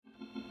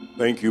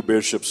Thank you,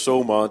 Bishop,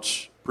 so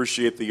much.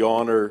 Appreciate the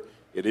honor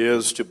it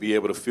is to be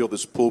able to fill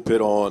this pulpit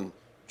on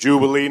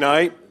Jubilee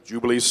night,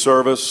 Jubilee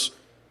service.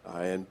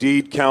 I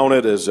indeed count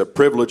it as a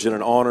privilege and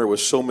an honor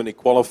with so many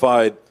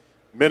qualified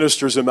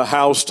ministers in the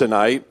house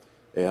tonight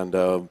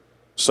and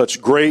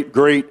such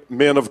great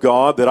men of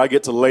God that I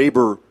get to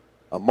labor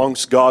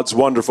amongst God's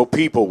wonderful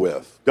people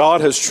with.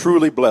 God has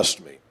truly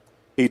blessed me.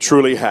 He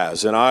truly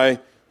has. And I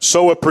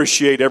so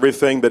appreciate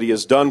everything that he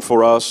has done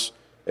for us.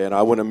 And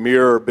I want to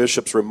mirror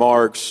Bishop's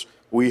remarks.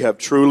 We have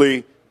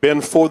truly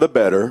been for the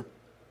better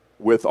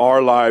with our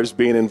lives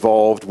being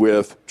involved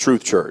with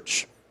Truth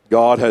Church.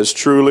 God has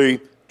truly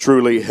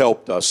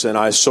helped us. And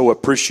I so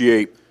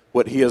appreciate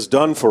what he has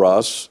done for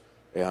us.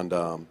 And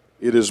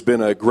it has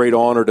been a great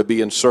honor to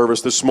be in service.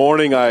 This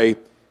morning I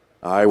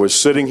was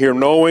sitting here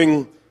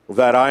knowing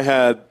that I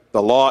had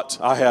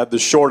the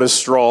shortest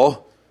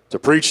straw to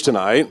preach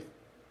tonight.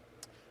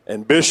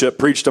 And Bishop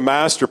preached a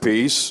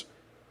masterpiece.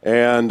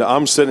 And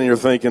I'm sitting here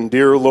thinking,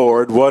 dear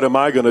Lord, what am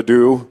I going to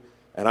do?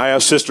 And I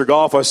asked Sister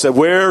Goff, I said,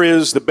 where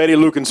is the Betty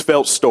Lukens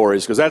Phelps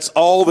stories? Because that's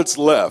all that's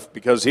left,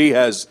 because he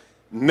has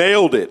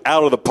nailed it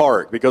out of the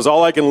park. Because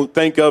all I can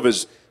think of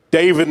is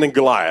David and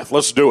Goliath.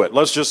 Let's do it.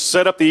 Let's just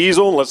set up the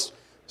easel. Let's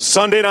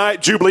Sunday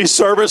night Jubilee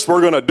service.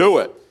 We're going to do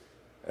it.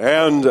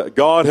 And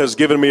God has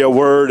given me a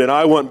word, and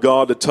I want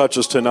God to touch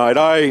us tonight.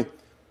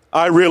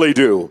 I really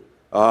do.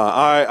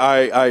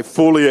 I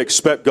fully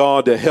expect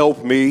God to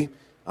help me.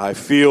 I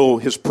feel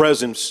his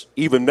presence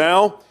even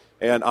now,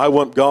 and I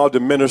want God to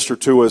minister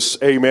to us.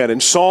 Amen. In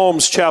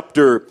Psalms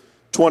chapter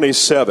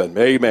 27,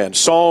 amen.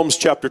 Psalms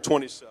chapter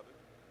 27.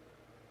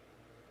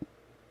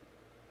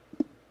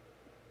 I'm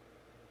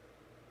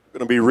going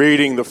to be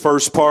reading the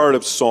first part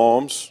of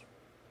Psalms,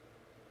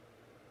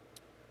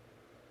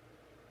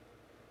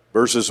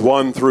 verses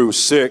 1 through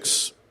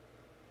 6.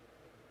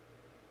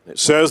 It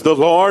says, "The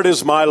Lord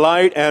is my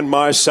light and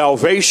my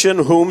salvation,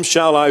 whom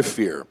shall I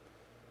fear?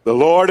 The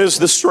Lord is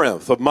the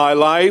strength of my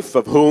life,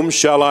 of whom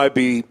shall I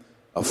be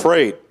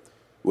afraid?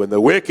 When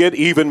the wicked,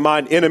 even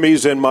mine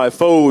enemies and my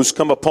foes,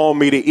 come upon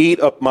me to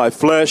eat up my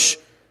flesh,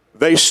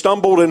 they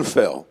stumbled and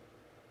fell.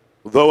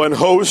 Though an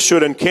host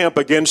should encamp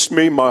against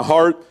me, my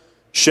heart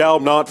shall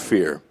not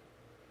fear.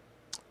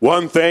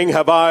 One thing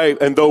have I,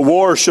 and though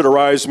war should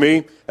arise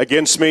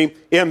against me,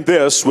 in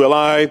this will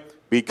I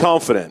be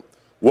confident.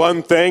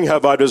 One thing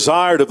have I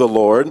desired of the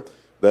Lord,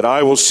 that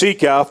I will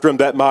seek after him,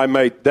 that I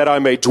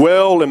may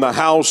dwell in the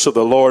house of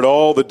the Lord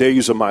all the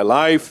days of my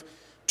life,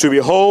 to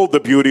behold the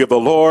beauty of the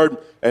Lord,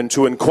 and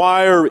to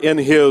inquire in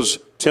his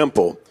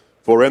temple.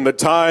 For in the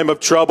time of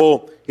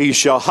trouble he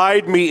shall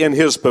hide me in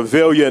his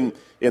pavilion,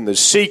 in the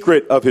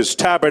secret of his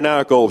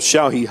tabernacle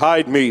shall he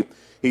hide me.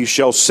 He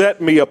shall set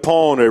me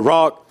upon a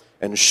rock,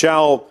 and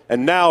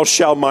now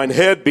shall mine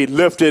head be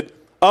lifted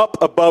up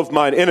above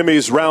mine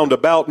enemies round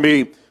about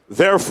me.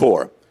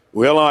 Therefore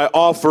will I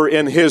offer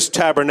in his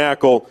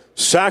tabernacle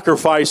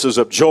sacrifices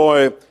of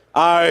joy.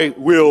 I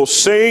will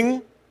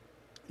sing,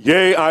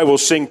 yea, I will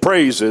sing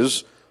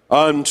praises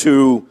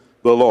unto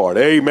the Lord."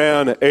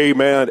 Amen,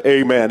 amen,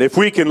 amen. If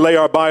we can lay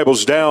our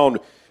Bibles down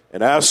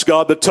and ask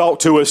God to talk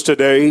to us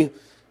today,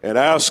 and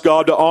ask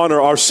God to honor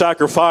our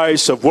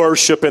sacrifice of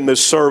worship in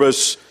this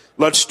service,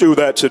 let's do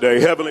that today.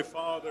 Heavenly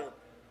Father,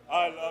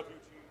 I love you,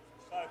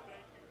 Jesus. I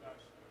thank you,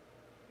 Master.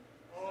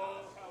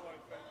 Oh, how I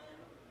thank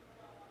you.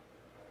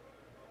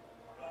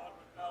 God,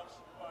 without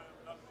you, I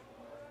am nothing.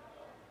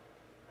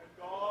 And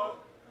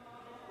God,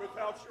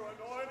 without your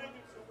anointing,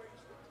 it's a waste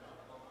of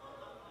time.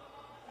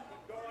 And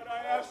God,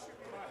 I ask you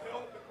to be my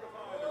help and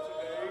provider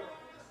today,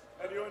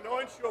 and you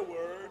anoint your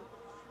word,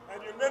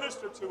 and you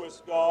minister to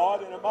us,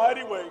 God, in a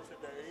mighty way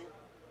today.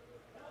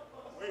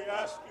 We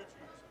ask you,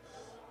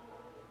 Jesus.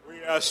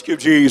 We ask you,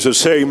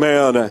 Jesus.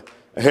 Amen.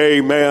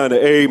 Amen.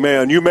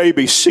 Amen. You may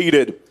be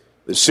seated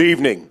this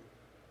evening.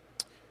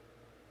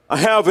 I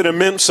have an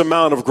immense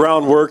amount of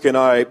groundwork, and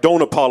I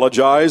don't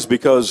apologize,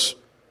 because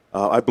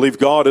I believe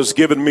God has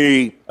given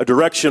me a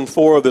direction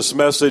for this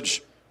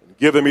message,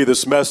 given me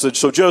this message.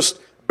 So just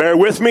bear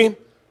with me,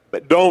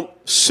 but don't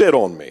sit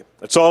on me.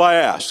 That's all I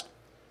ask.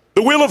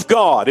 The will of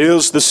God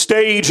is the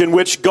stage in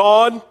which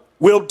God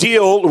will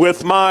deal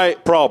with my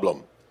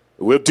problem.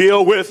 Will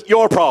deal with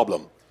your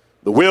problem.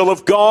 The will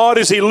of God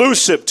is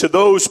elusive to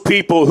those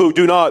people who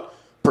do not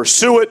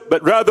pursue it,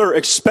 but rather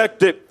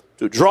expect it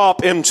to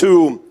drop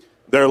into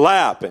their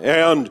lap.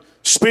 And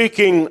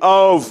speaking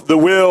of the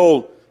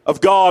will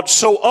of God,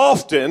 so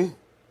often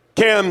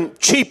can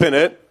cheapen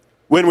it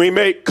when we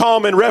make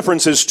common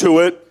references to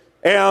it,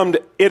 and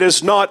it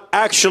is not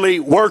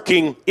actually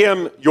working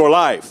in your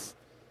life.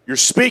 You're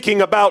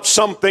speaking about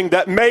something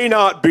that may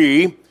not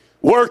be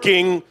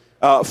working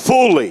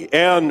fully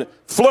and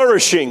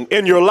flourishing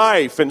in your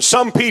life. And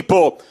some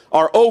people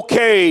are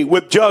okay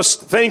with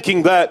just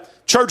thinking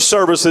that church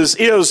services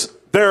is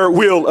their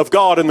will of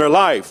God in their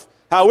life.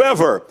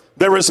 However,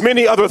 there is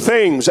many other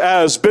things,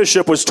 as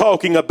Bishop was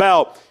talking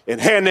about, in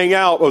handing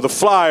out of the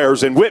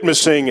flyers and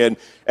witnessing, and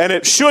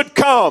it should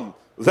come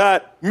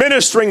that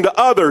ministering to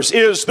others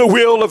is the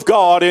will of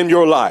God in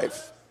your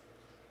life.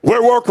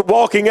 We're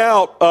walking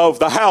out of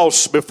the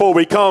house before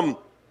we come.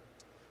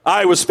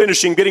 I was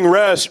finishing getting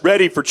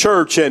ready for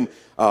church, and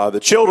the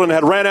children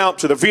had ran out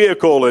to the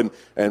vehicle,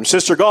 and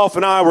Sister Goff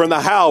and I were in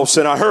the house,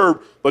 and I heard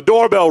the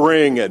doorbell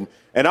ring, and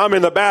I'm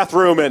in the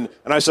bathroom, and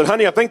I said,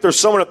 honey, I think there's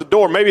someone at the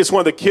door. Maybe it's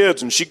one of the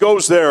kids. And she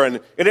goes there, and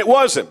it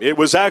wasn't. It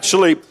was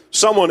actually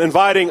someone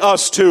inviting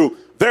us to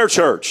their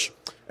church.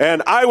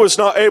 And I was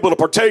not able to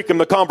partake in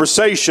the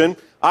conversation.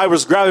 I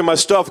was grabbing my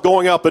stuff,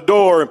 going out the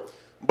door.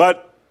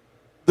 But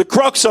the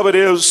crux of it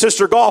is,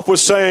 Sister Goff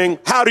was saying,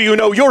 how do you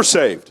know you're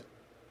saved?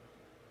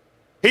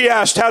 He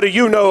asked, how do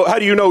you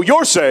know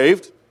you're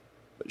saved?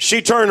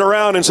 She turned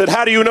around and said,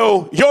 how do you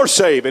know you're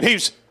saved? And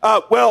he's,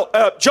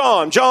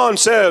 John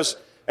says,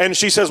 and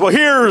she says, well,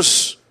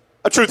 here's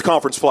a Truth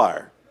Conference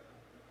flyer.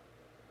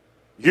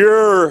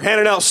 You're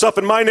handing out stuff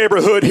in my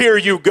neighborhood, here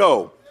you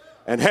go.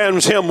 And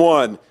hands him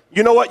one.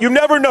 You know what? You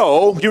never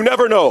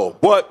know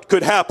what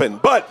could happen.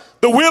 But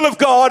the will of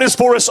God is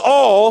for us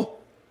all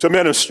to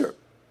minister.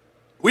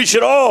 We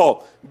should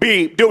all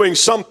be doing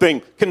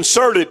something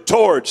concerted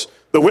towards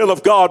the will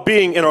of God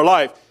being in our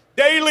life.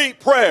 Daily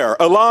prayer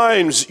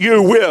aligns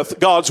you with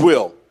God's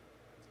will.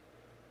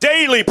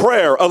 Daily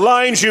prayer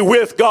aligns you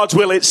with God's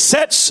will. It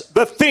sets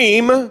the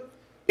theme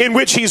in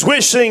which He's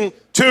wishing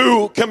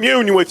to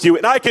commune with you.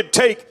 And I could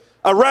take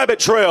a rabbit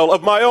trail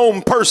of my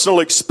own personal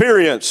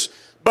experience,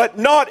 but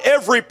not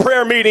every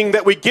prayer meeting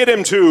that we get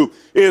into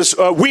is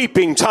a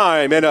weeping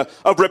time and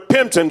of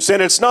repentance, and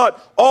it's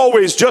not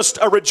always just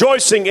a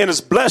rejoicing in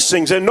His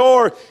blessings, and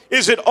nor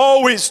is it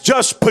always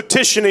just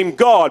petitioning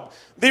God.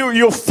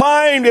 You'll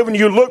find that when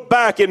you look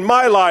back in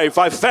my life,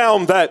 I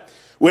found that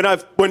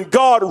when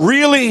God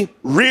really,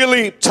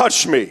 really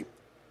touched me,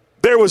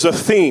 there was a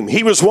theme.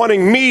 He was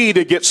wanting me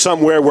to get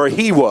somewhere where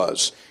He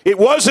was. It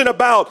wasn't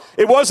about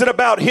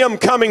Him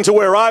coming to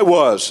where I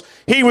was.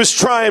 He was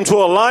trying to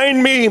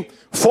align me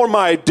for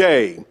my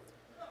day.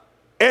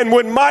 And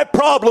when my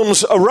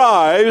problems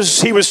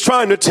arise, He was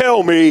trying to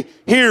tell me,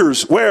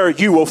 here's where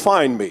you will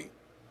find me.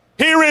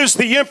 Here is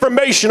the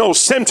informational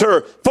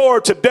center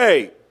for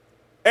today.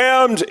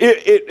 And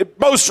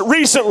most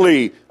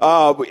recently,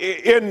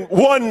 in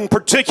one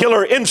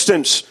particular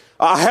instance,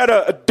 I had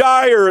a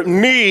dire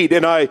need,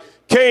 and I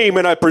came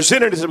and I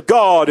presented it to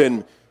God,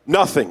 and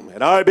nothing.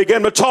 And I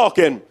began to talk,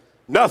 and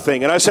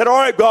nothing. And I said, all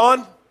right,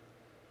 God,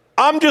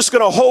 I'm just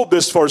going to hold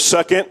this for a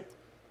second.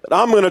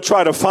 I'm going to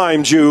try to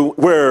find you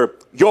where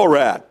you're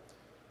at.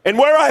 And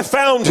where I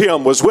found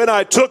Him was when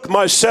I took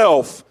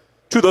myself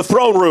to the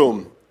throne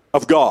room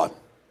of God.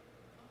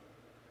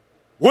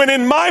 When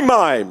in my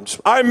mind,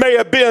 I may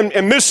have been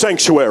in this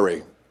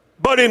sanctuary,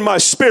 but in my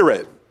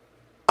spirit,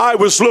 I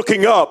was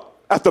looking up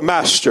at the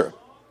Master.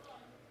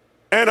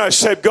 And I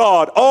said,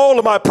 God, all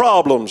of my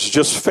problems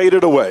just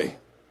faded away.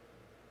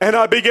 And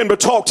I began to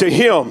talk to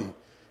Him.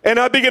 And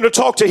I began to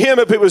talk to Him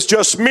if it was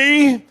just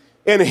me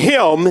and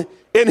Him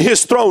in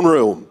His throne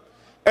room.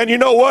 And you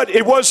know what?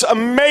 It was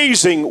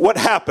amazing what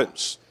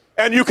happens.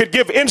 And you could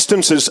give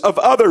instances of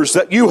others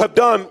that you have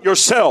done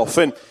yourself.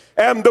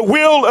 And the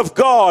will of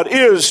God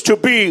is to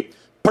be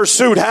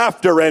pursued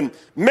after. And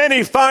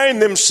many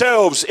find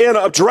themselves in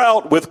a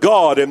drought with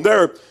God, and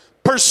their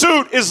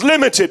pursuit is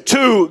limited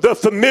to the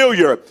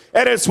familiar,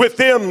 and it's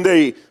within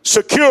the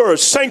secure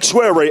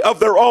sanctuary of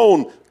their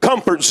own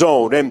comfort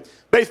zone. And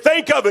they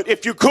think of it,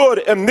 if you could,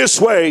 in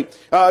this way.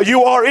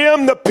 You are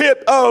in the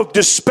pit of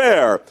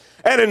despair,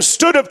 and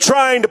instead of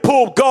trying to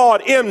pull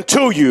God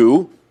into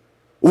you,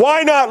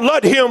 why not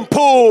let Him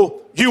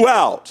pull you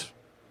out?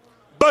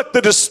 But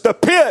the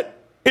pit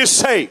is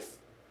safe.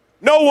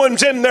 No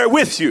one's in there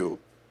with you.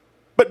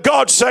 But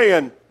God's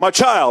saying, my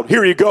child,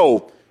 here you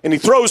go. And He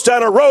throws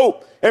down a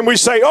rope, and we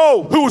say,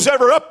 oh, who's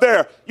ever up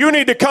there? You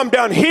need to come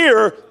down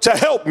here to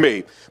help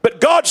me. But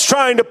God's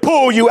trying to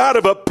pull you out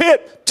of a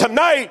pit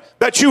tonight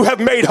that you have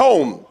made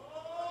home,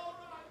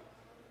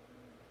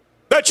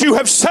 that you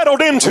have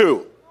settled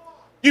into.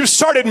 You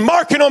started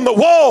marking on the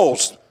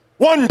walls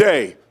 1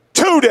 day,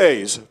 2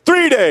 days,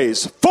 3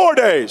 days, 4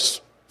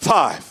 days,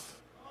 5.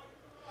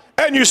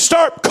 And you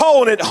start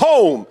calling it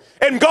home.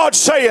 And God's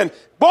saying,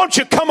 why don't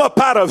you come up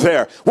out of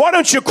there? Why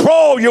don't you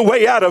crawl your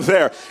way out of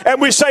there? And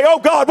we say, oh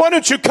God, why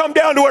don't you come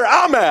down to where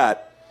I'm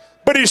at?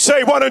 But He's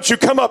saying, why don't you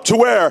come up to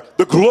where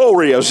the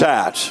glory is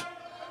at?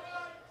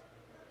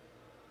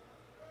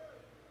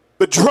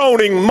 The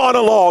droning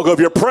monologue of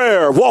your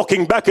prayer,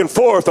 walking back and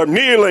forth or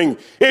kneeling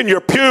in your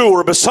pew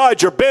or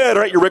beside your bed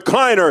or at your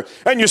recliner,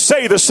 and you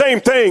say the same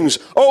things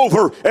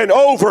over and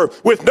over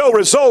with no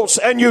results,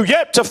 and you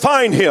yet to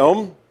find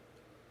Him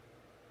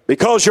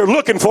because you're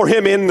looking for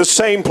Him in the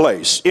same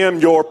place, in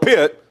your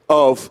pit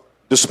of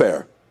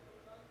despair.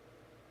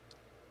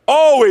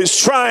 Always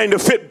trying to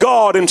fit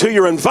God into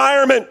your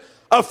environment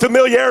of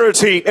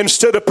familiarity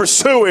instead of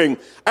pursuing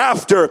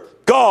after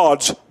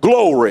God's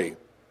glory.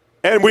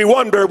 And we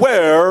wonder,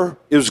 where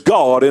is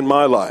God in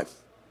my life?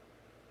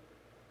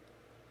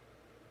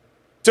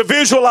 To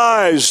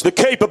visualize the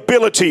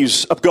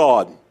capabilities of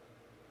God,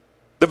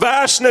 the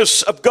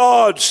vastness of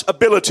God's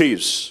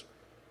abilities,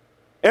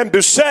 and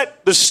to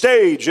set the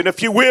stage. And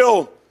if you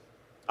will,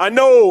 I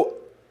know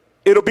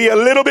it'll be a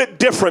little bit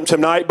different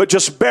tonight, but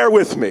just bear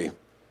with me.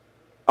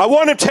 I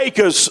want to take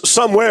us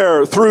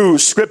somewhere through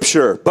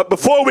Scripture, but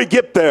before we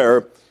get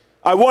there,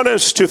 I want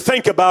us to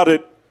think about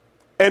it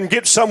and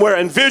get somewhere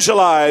and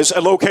visualize a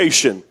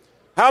location.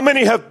 How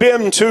many have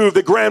been to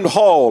the Grand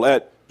Hall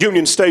at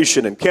Union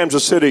Station in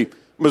Kansas City,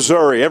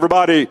 Missouri?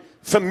 Everybody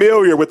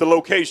familiar with the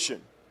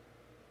location?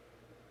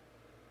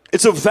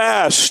 It's a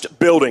vast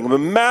building, a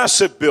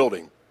massive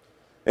building.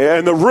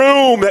 And the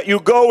room that you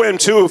go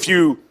into, if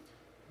you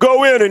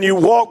go in and you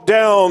walk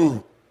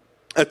down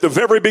at the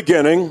very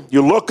beginning,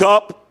 you look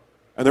up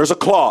and there's a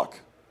clock.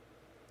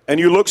 And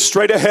you look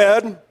straight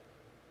ahead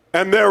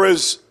and there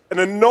is an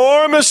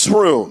enormous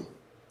room.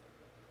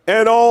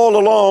 And all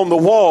along the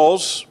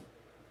walls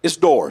is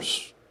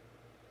doors.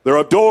 There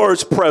are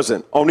doors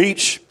present on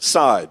each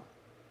side.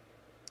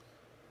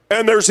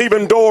 And there's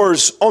even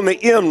doors on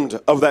the end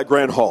of that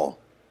Grand Hall.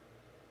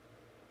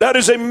 That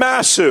is a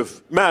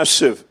massive,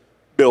 massive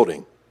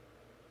building.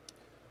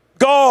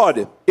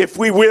 God, if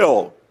we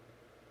will,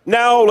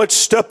 now let's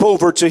step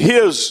over to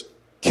his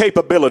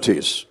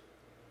capabilities.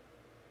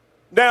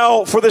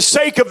 Now, for the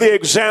sake of the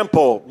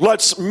example,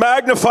 let's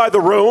magnify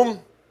the room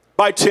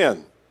by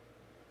 10.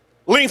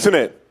 Lengthen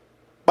it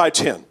by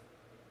 10.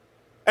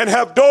 And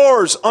have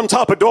doors on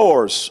top of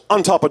doors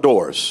on top of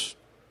doors.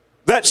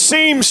 That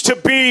seems to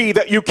be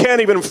that you can't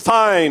even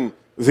find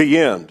the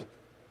end.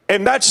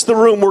 And that's the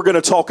room we're going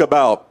to talk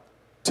about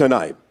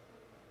tonight.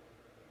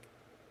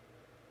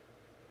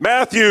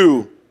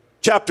 Matthew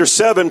chapter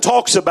 7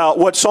 talks about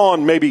what's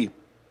on maybe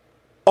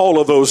all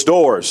of those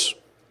doors.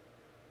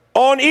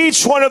 On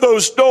each one of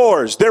those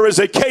doors, there is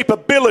a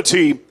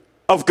capability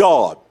of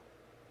God.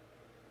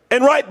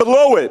 And right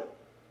below it,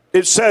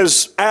 it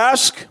says,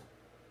 ask,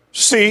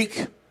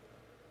 seek,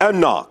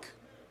 and knock.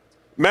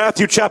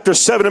 Matthew chapter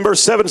 7 and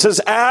verse 7 says,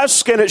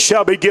 ask and it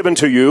shall be given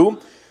to you.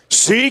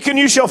 Seek and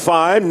you shall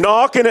find.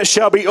 Knock and it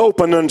shall be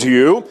opened unto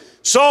you.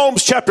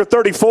 Psalms chapter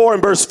 34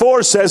 and verse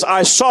 4 says,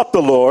 I sought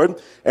the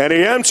Lord and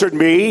he answered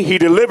me. He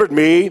delivered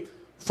me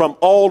from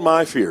all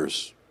my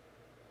fears.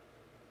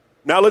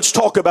 Now let's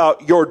talk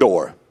about your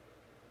door.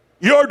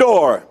 Your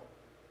door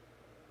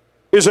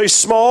is a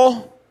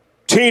small,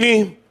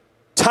 teeny,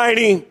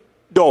 tiny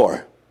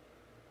door.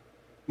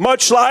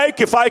 Much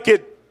like, if I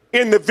could,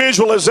 in the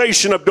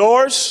visualization of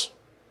doors,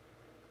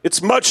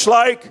 it's much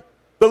like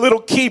the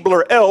little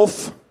Keebler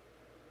elf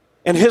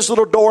and his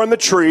little door in the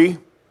tree.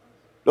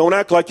 Don't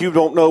act like you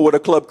don't know what a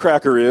club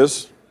cracker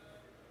is.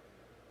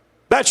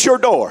 That's your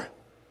door.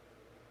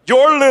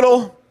 Your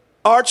little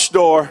arched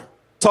door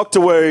tucked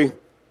away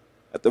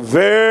at the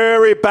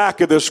very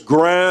back of this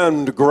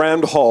grand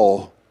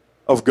hall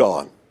of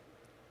God.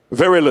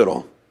 Very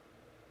little.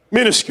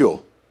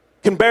 Minuscule.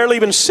 Can barely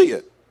even see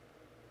it.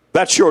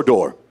 That's your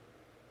door.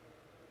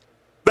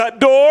 That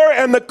door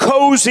and the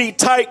cozy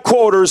tight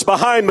quarters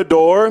behind the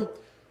door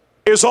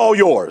is all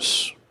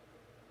yours.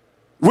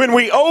 When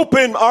we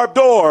open our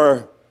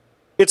door,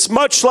 it's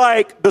much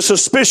like the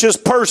suspicious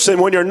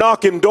person when you're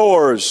knocking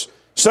doors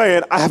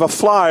saying, I have a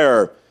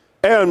flyer,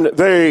 and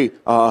they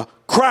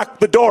crack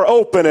the door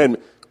open and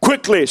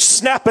quickly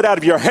snap it out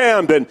of your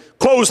hand and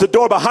close the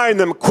door behind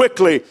them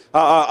quickly.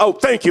 Oh,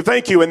 thank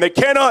you. And they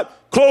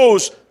cannot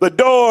close the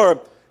door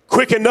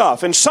quick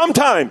enough. And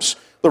sometimes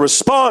the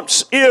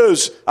response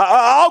is,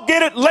 I'll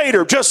get it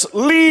later. Just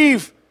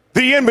leave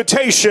the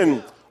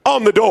invitation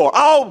on the door.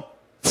 I'll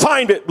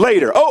find it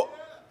later. Oh,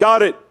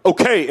 got it.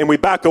 Okay. And we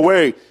back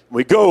away.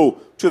 We go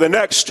to the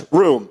next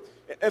room.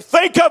 And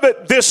think of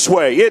it this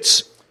way.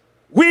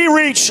 We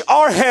reach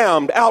our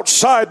hand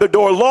outside the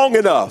door long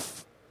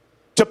enough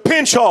to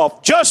pinch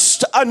off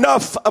just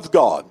enough of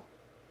God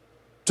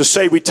to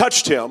say we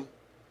touched him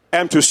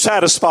and to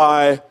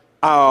satisfy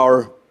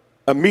our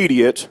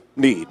immediate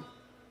need.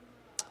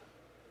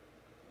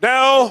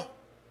 Now,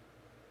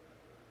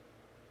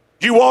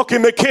 you walk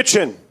in the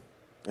kitchen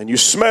and you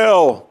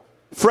smell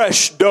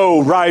fresh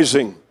dough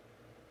rising.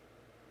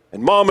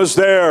 And Mama's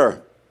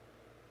there.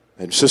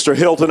 And Sister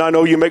Hilton, I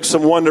know you make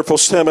some wonderful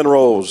cinnamon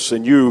rolls.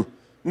 And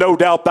no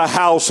doubt the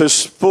house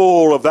is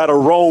full of that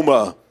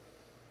aroma.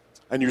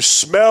 And you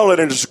smell it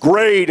and it's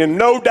great. And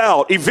no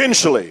doubt,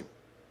 eventually,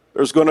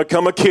 there's going to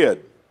come a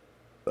kid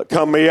that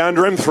come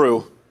meandering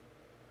through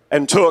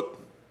and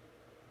took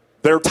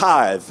their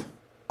tithe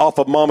off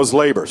of Mama's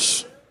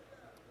labors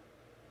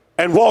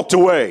and walked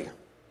away.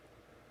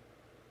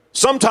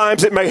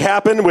 Sometimes it may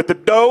happen with the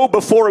dough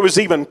before it was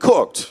even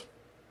cooked.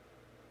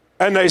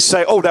 And they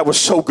say, oh, that was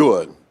so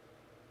good.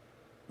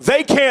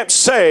 They can't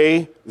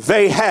say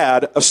they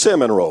had a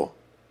cinnamon roll.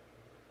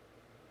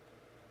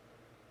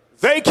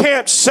 They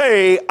can't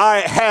say I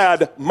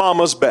had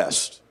Mama's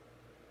best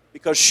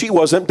because she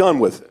wasn't done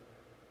with it.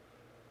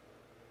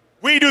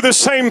 We do the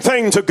same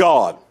thing to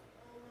God.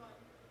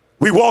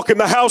 We walk in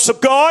the house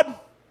of God,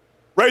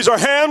 raise our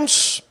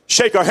hands,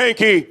 shake our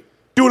hanky,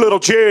 do a little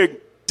jig.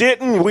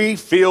 Didn't we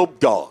feel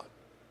God?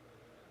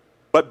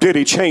 But did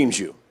he change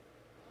you?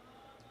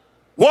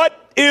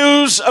 What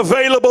is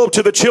available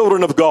to the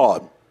children of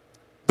God?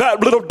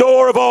 That little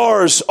door of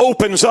ours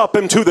opens up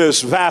into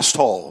this vast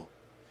hall.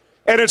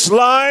 And it's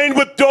lined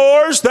with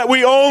doors that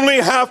we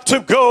only have to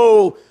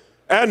go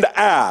and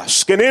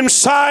ask. And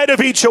inside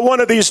of each one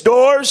of these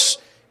doors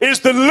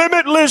is the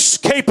limitless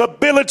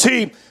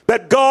capability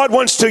that God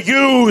wants to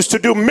use to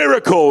do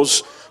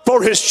miracles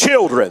for his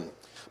children.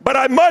 But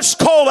I must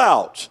call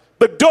out,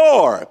 the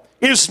door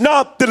is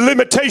not the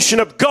limitation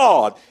of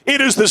God.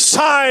 It is the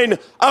sign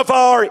of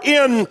our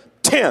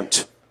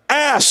intent.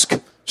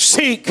 Ask,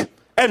 seek,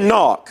 and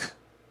knock.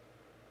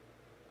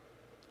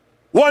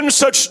 One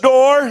such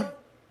door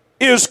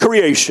is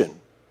creation.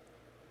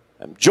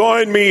 And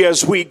join me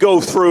as we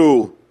go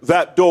through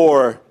that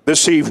door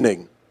this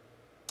evening.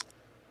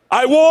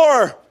 I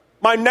wore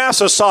my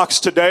NASA socks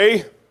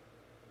today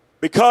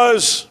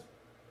because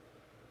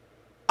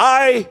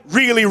I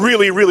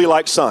really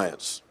like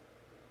science.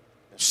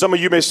 Some of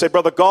you may say,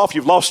 Brother Goff,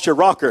 you've lost your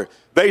rocker.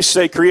 They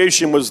say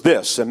creation was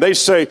this, and they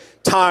say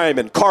time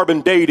and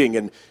carbon dating,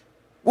 and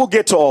we'll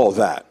get to all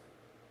that.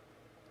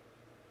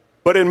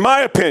 But in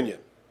my opinion,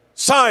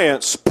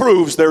 science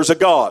proves there's a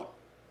God.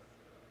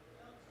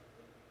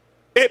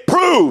 It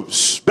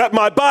proves that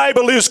my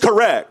Bible is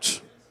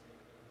correct.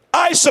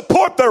 I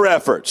support their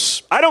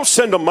efforts. I don't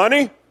send them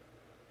money,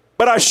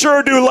 but I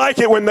sure do like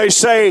it when they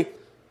say,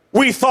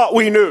 we thought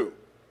we knew.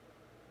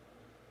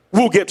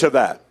 We'll get to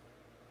that.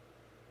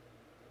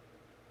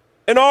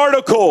 An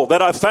article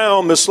that I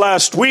found this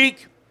last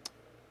week.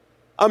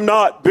 I'm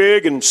not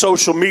big in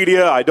social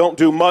media. I don't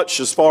do much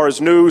as far as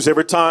news.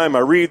 Every time I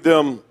read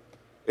them,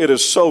 it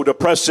is so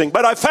depressing.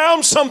 But I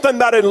found something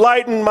that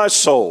enlightened my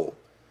soul.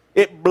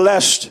 It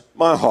blessed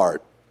my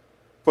heart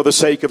for the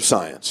sake of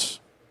science.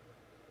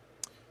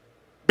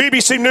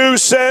 BBC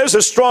News says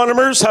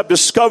astronomers have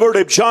discovered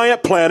a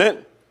giant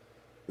planet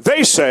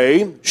they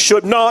say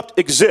should not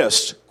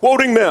exist.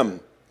 Quoting them,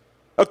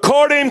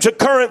 according to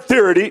current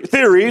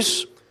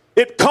theories,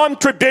 it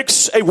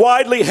contradicts a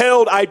widely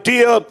held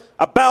idea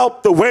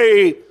about the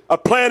way a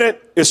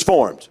planet is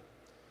formed.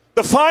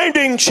 The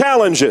finding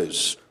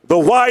challenges the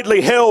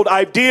widely held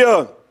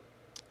idea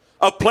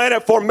of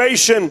planet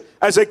formation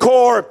as a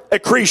core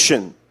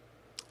accretion.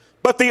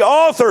 But the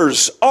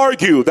authors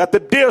argue that the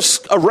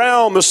disk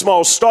around the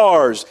small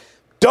stars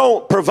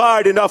don't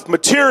provide enough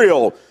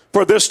material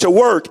for this to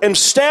work.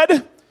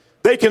 Instead,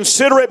 they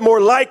consider it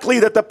more likely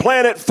that the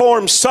planet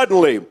formed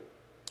suddenly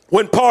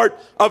when part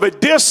of a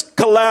disk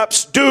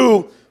collapsed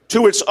due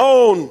to its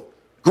own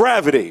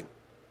gravity.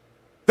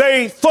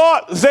 They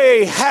thought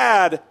they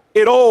had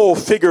it all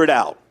figured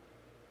out.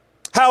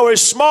 How a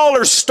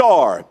smaller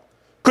star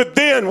could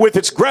then, with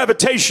its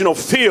gravitational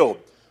field,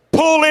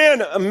 pull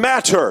in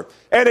matter,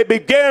 and it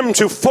began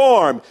to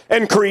form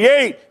and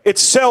create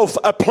itself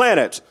a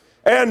planet,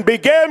 and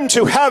began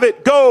to have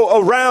it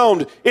go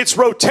around its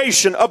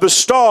rotation of the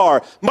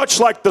star, much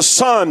like the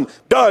sun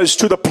does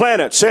to the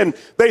planets. And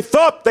they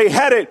thought they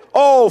had it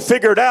all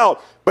figured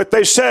out, but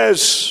they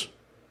says,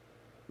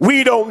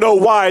 we don't know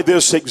why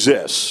this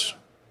exists.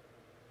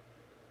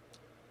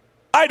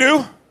 I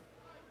do.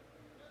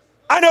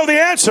 I know the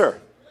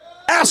answer.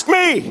 Ask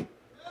me.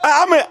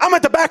 I'm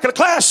at the back of the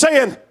class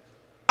saying,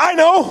 I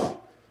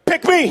know.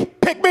 Pick me,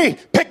 pick me,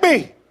 pick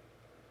me.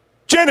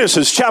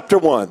 Genesis chapter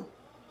 1.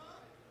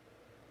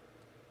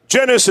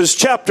 Genesis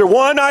chapter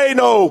 1, I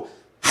know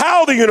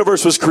how the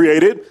universe was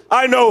created.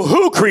 I know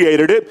who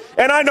created it.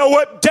 And I know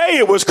what day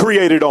it was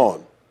created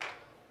on.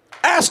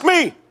 Ask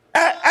me.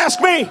 Ask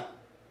me.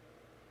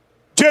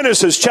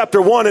 Genesis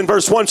chapter 1 and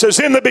verse 1 says,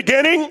 in the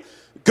beginning,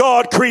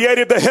 God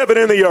created the heaven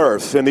and the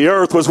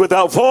earth was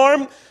without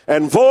form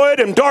and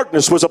void, and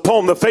darkness was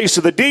upon the face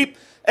of the deep,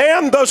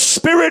 and the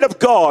Spirit of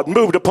God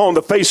moved upon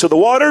the face of the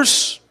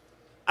waters.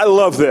 I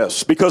love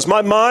this because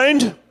my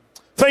mind,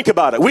 think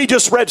about it. We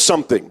just read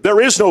something.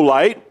 There is no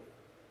light.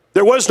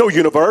 There was no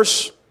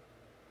universe.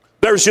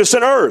 There's just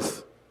an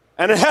earth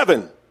and a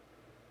heaven.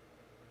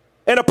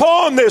 And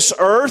upon this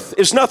earth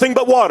is nothing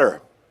but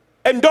water.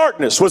 And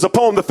darkness was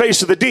upon the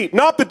face of the deep.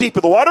 Not the deep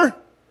of the water,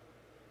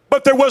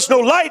 but there was no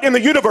light in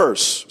the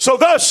universe. So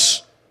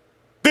thus,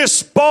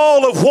 this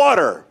ball of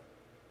water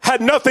had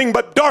nothing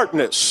but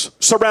darkness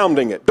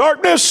surrounding it.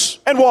 Darkness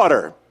and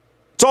water.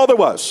 That's all there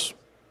was.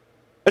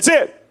 That's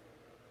it.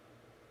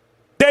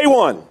 Day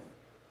one.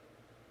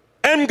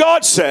 And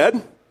God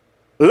said,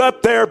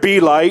 let there be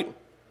light.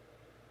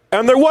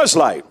 And there was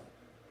light.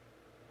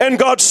 And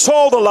God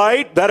saw the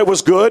light, that it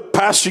was good.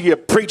 Pastor, you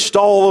preached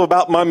all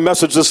about my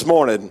message this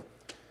morning.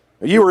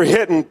 You were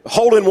hitting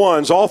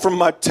hole-in-ones all from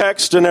my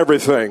text and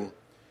everything.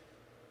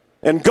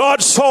 And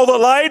God saw the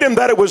light and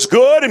that it was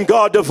good, and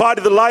God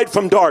divided the light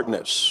from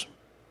darkness.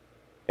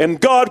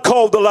 And God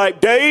called the light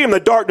day, and the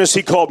darkness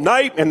he called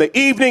night, and the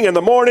evening and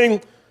the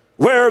morning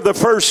were the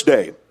first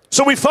day.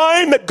 So we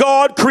find that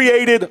God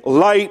created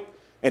light,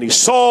 and he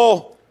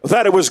saw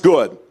that it was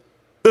good.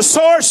 The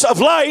source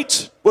of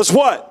light was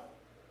what?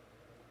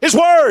 His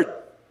word.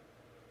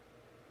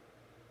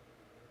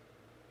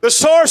 The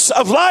source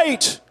of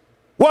light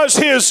was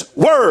his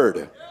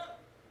word.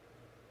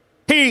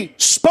 He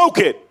spoke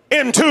it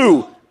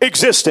into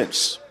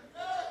existence.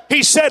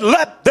 He said,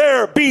 let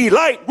there be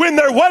light when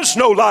there was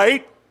no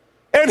light.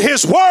 And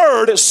his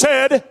word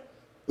said,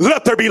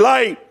 let there be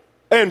light,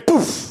 and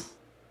poof.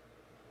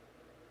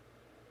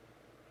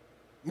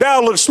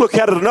 Now let's look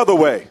at it another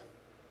way.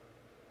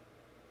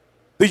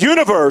 The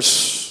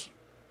universe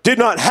did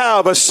not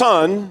have a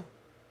sun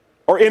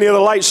or any other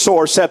light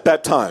source at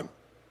that time.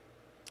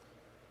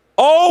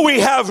 All we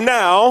have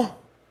now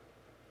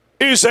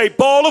is a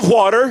ball of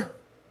water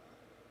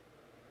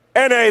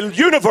and a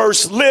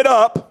universe lit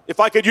up, if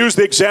I could use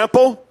the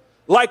example,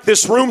 like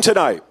this room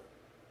tonight.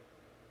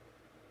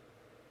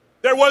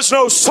 There was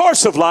no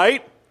source of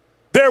light.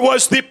 There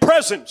was the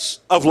presence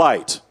of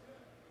light.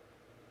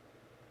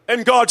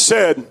 And God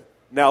said,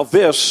 now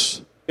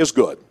this is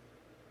good.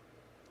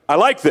 I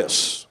like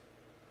this.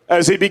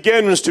 As he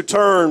begins to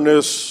turn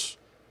this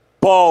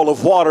ball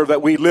of water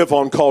that we live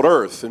on called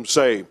earth and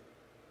say,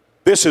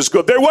 this is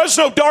good. There was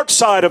no dark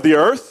side of the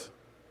earth,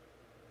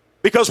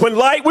 because when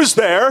light was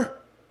there,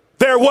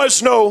 there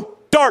was no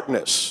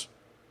darkness.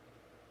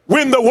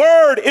 When the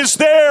word is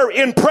there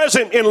in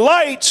present in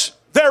light,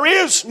 there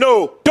is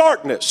no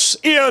darkness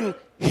in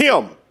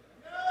him.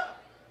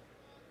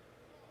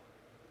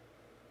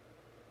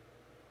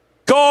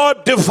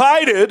 God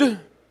divided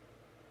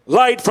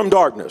light from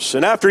darkness.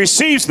 And after he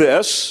sees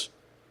this,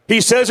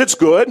 he says it's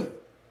good.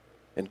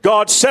 And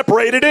God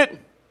separated it.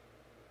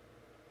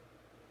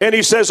 And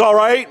he says, all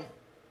right,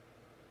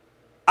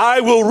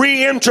 I will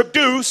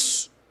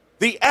reintroduce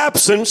the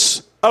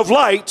absence of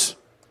light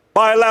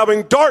by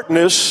allowing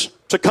darkness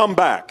to come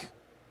back.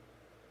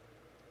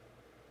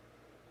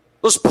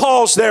 Let's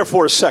pause there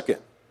for a second.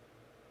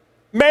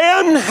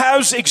 Man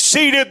has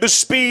exceeded the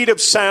speed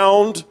of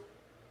sound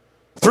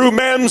through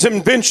man's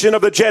invention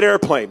of the jet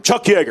airplane.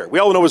 Chuck Yeager, we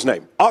all know his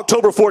name.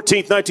 October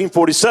 14th,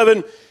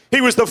 1947,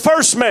 he was the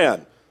first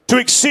man to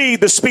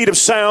exceed the speed of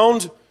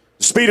sound.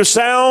 The speed of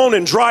sound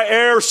in dry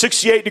air,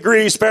 68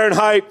 degrees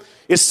Fahrenheit,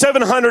 is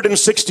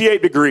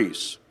 768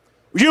 degrees.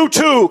 You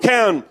too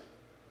can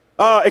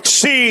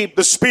exceed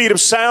the speed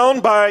of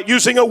sound by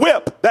using a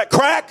whip. That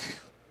crack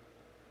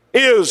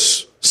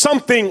is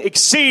something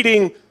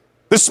exceeding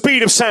the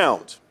speed of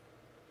sound.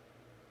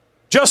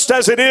 Just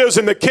as it is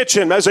in the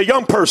kitchen as a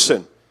young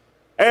person,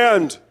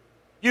 and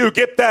you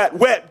get that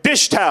wet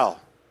dish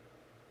towel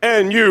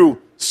and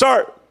you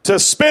start to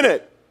spin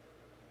it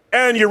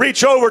and you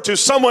reach over to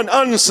someone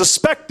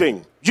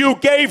unsuspecting, you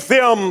gave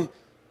them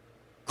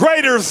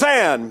greater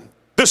than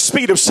the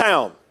speed of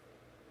sound.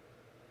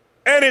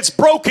 And it's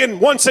broken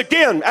once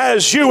again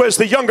as you, as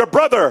the younger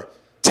brother,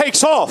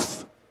 takes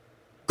off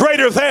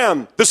greater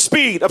than the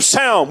speed of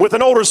sound with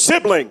an older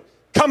sibling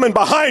coming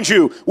behind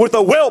you with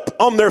a whelp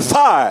on their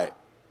thigh.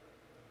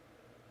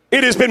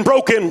 It has been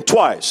broken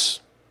twice.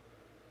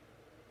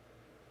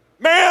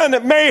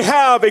 Man may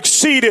have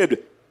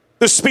exceeded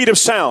the speed of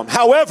sound.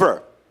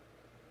 However,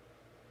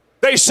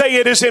 they say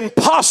it is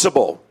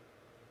impossible.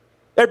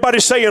 Everybody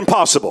say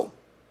impossible.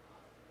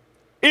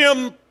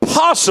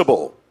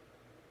 Impossible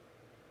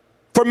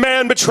for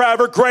man to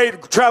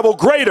travel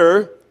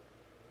greater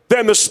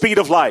than the speed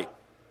of light.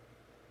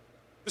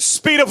 The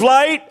speed of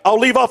light, I'll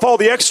leave off all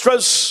the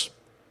extras,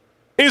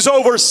 is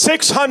over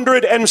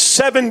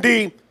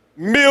 670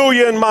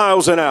 million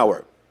miles an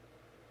hour.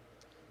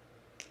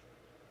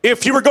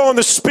 If you were going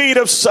the speed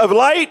of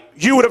light,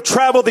 you would have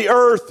traveled the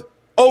earth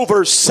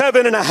over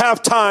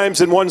 7.5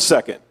 times in 1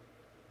 second.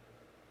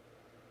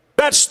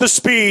 That's the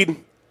speed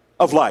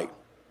of light.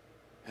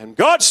 And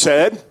God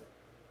said,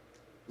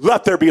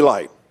 let there be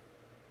light.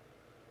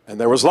 And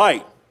there was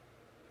light.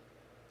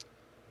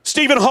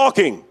 Stephen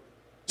Hawking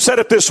said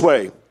it this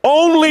way: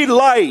 only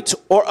light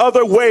or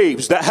other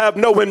waves that have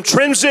no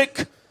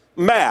intrinsic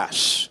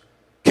mass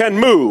can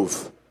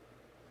move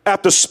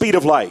at the speed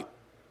of light,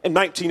 in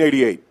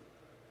 1988.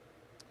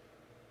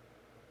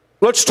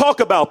 Let's talk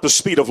about the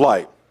speed of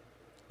light.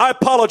 I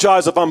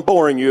apologize if I'm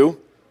boring you,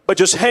 but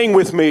just hang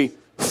with me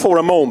for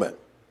a moment.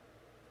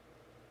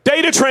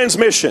 Data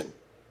transmission.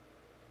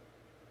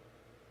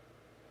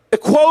 A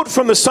quote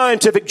from the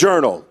Scientific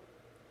Journal: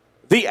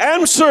 the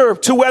answer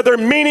to whether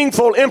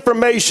meaningful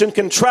information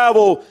can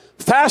travel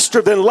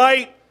faster than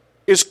light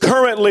is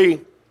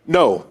currently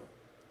no.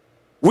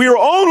 We are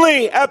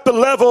only at the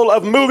level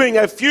of moving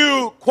a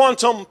few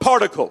quantum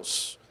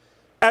particles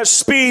at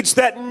speeds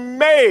that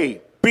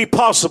may be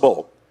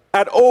possible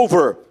at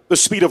over the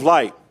speed of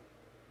light.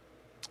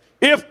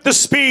 If the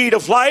speed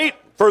of light,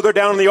 further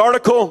down in the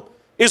article,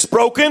 is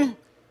broken,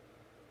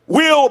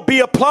 we'll be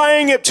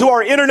applying it to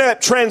our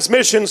internet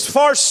transmissions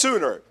far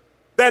sooner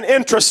than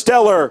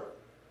interstellar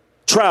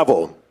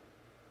travel.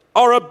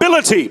 Our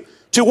ability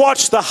to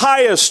watch the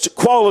highest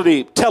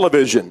quality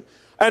television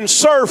and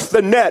surf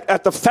the net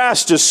at the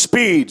fastest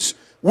speeds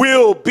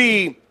will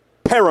be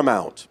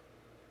paramount.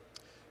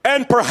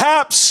 And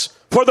perhaps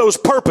for those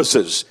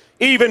purposes,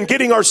 even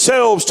getting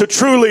ourselves to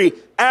truly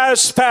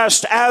as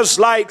fast as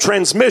light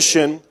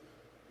transmission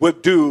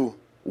would do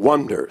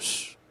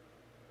wonders.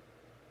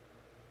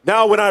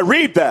 Now, when I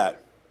read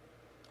that,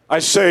 I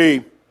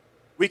say,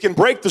 we can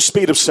break the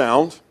speed of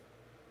sound.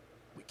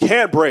 We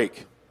can't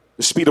break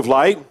the speed of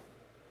light.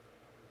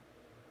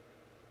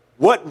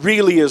 What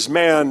really is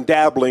man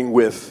dabbling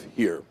with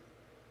here?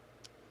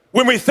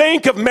 When we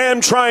think of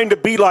man trying to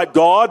be like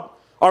God,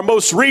 our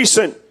most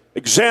recent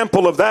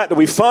example of that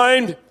we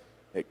find,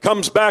 it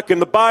comes back in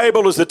the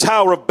Bible, is the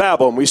Tower of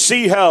Babel. And we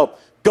see how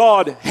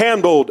God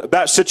handled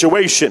that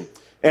situation.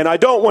 And I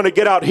don't want to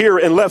get out here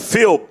in left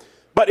field,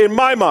 but in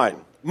my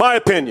mind, my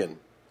opinion,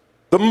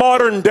 the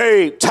modern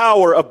day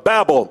Tower of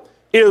Babel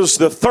is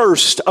the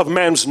thirst of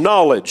man's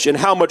knowledge and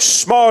how much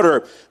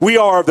smarter we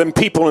are than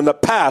people in the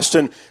past.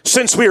 And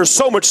since we are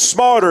so much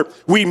smarter,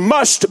 we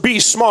must be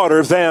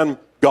smarter than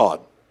God.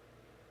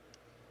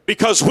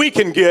 Because we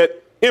can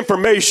get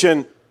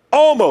information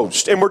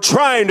almost, and we're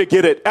trying to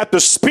get it at the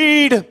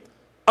speed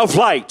of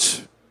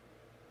light.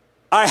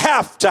 I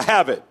have to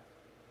have it.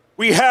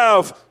 We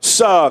have,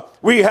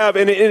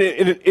 and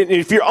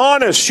if you're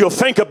honest, you'll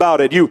think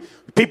about it.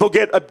 People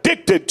get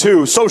addicted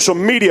to social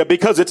media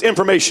because it's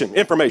information.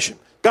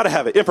 Got to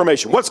have it,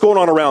 information. What's going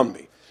on around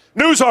me?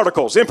 News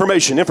articles,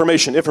 information.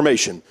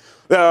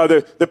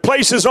 The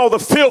places, all the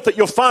filth that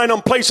you'll find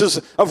on places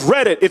of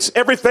Reddit, it's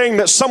everything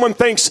that someone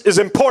thinks is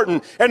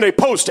important, and they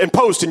post,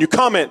 and you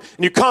comment,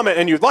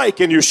 and you like,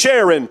 and you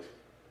share, and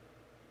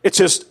it's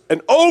just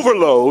an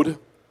overload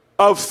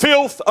of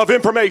filth of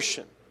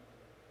information.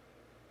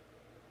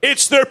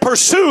 It's their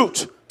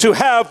pursuit to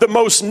have the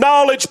most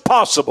knowledge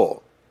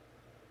possible.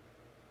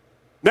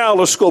 Now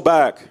let's go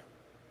back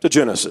to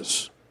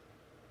Genesis.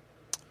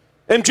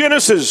 In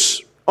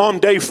Genesis, on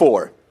day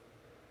 4,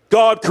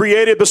 God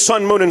created the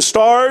sun, moon, and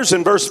stars.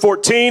 In verse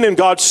 14, and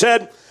God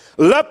said,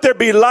 "Let there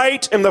be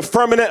light in the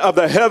firmament of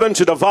the heaven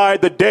to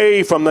divide the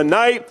day from the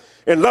night,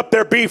 and let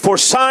there be for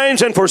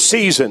signs and for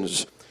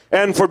seasons,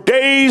 and for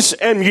days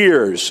and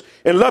years,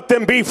 and let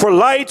them be for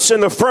lights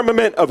in the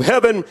firmament of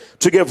heaven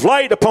to give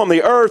light upon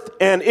the earth."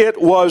 And it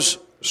was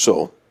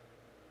so.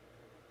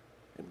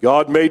 And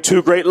God made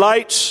 2 great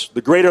lights,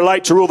 the greater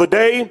light to rule the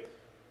day, and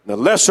the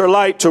lesser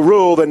light to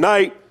rule the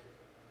night.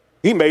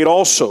 He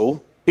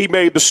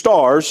made the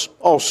stars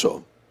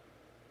also.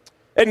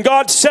 And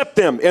God set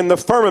them in the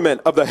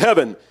firmament of the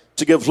heaven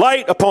to give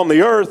light upon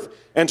the earth,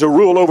 and to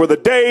rule over the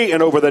day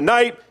and over the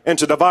night, and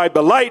to divide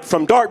the light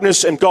from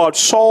darkness. And God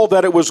saw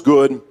that it was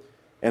good.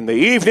 And the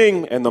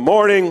evening and the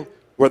morning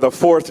were the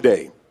 4th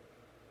day.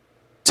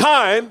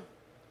 Time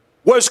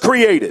was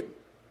created.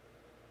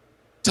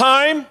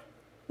 Time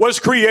was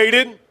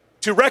created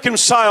to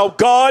reconcile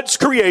God's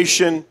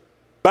creation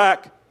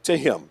back to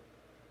Him.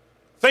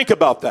 Think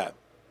about that.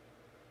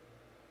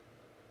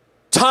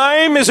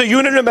 Time is a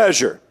unit of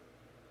measure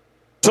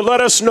to let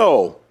us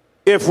know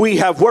if we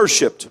have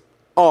worshiped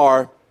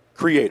our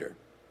Creator.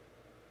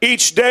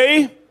 Each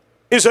day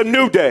is a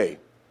new day.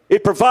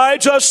 It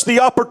provides us the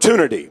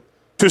opportunity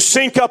to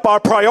sync up our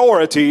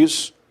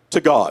priorities to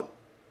God.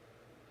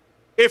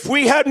 If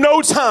we had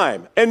no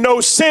time and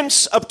no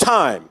sense of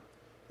time,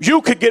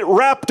 you could get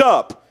wrapped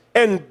up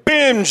and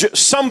binge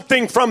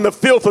something from the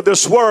filth of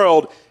this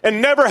world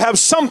and never have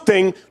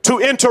something to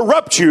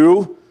interrupt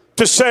you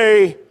to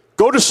say,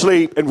 go to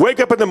sleep and wake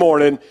up in the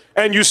morning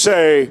and you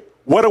say,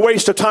 what a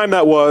waste of time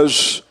that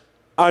was.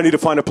 I need to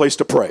find a place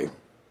to pray.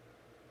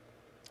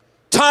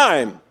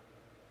 Time.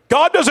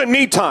 God doesn't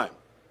need time.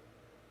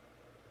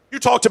 You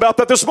talked about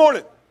that this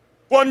morning.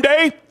 One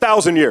day,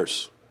 1,000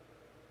 years.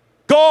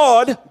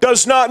 God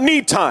does not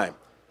need time.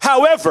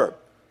 However,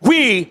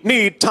 we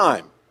need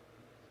time.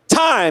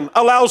 Time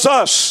allows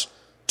us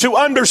to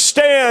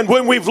understand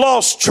when we've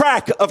lost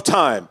track of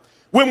time,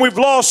 when we've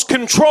lost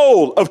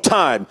control of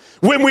time,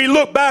 when we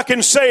look back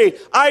and say,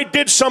 I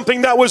did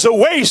something that was a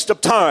waste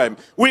of time.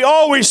 We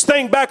always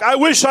think back, I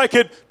wish I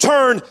could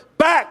turn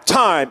back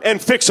time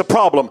and fix a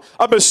problem,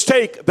 a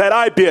mistake that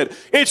I did.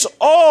 It's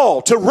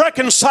all to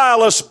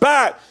reconcile us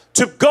back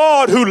to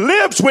God, who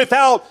lives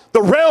without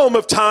the realm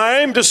of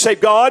time, to say,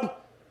 God,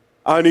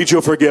 I need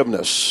your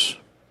forgiveness.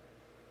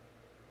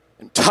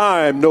 And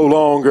time no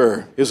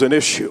longer is an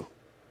issue.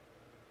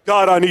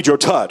 God, I need your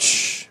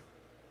touch.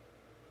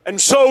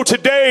 And so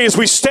today, as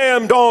we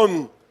stand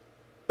on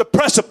the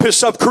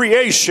precipice of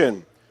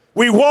creation,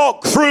 we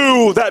walk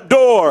through that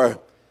door.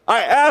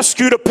 I ask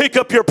you to pick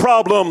up your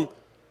problem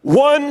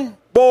one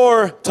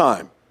more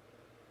time.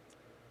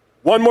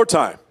 One more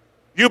time.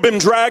 You've been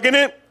dragging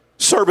it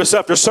service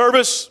after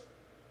service,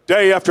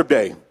 day after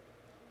day.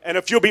 And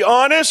if you'll be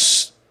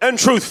honest and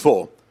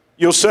truthful,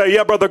 you'll say,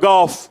 yeah, Brother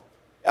Goff,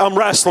 I'm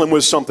wrestling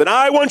with something.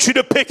 I want you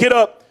to pick it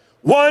up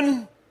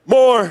one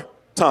more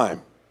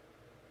time.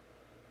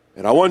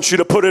 And I want you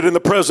to put it in the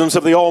presence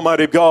of the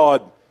Almighty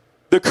God,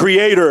 the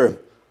creator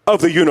of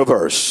the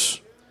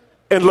universe,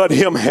 and let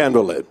Him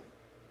handle it.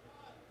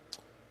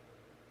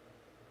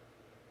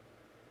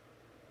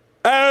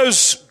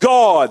 As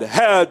God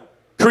had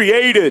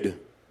created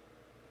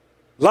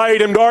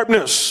light and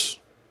darkness,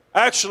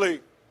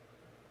 actually,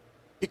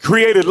 He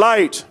created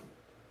light.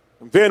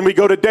 And then we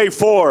go to day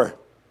 4.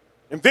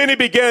 And then He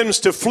begins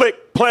to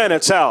flick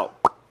planets out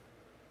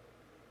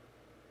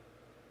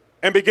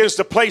and begins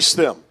to place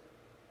them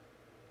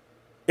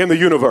in the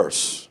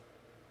universe.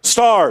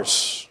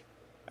 Stars,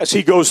 as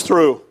He goes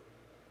through,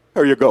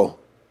 there you go,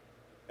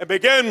 and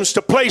begins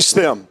to place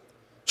them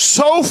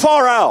so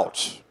far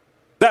out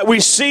that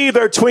we see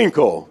their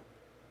twinkle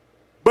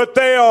but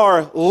they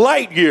are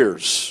light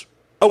years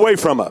away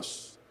from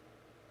us.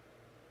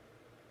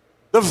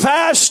 The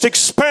vast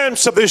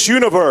expanse of this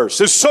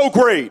universe is so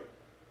great,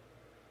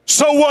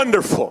 so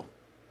wonderful,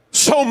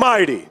 so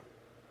mighty,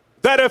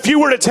 that if you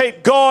were to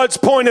take God's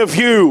point of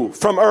view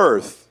from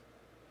earth.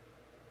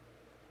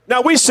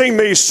 Now we sing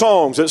these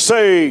songs that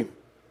say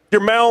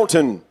your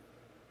mountain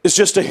is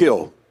just a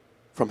hill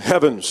from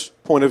heaven's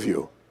point of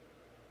view.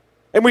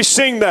 And we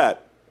sing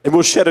that and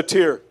we'll shed a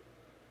tear.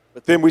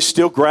 But then we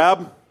still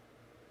grab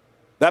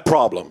that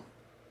problem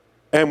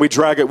and we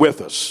drag it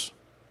with us.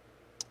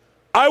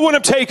 I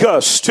want to take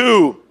us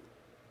to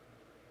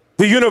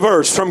the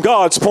universe from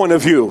God's point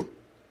of view.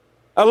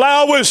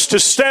 Allow us to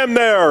stand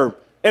there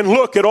and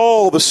look at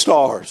all the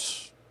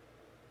stars,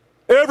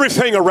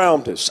 everything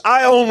around us.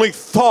 I only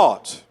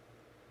thought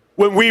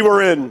when we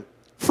were in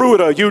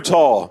Fruita,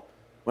 Utah,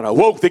 when I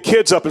woke the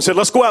kids up and said,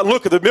 let's go out and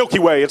look at the Milky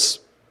Way. It's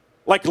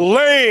like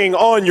laying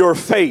on your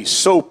face,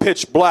 so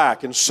pitch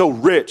black and so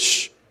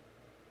rich.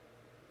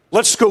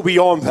 Let's go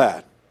beyond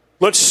that.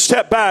 Let's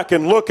step back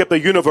and look at the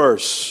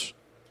universe.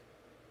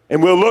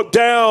 And we'll look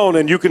down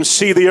and you can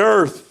see the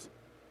earth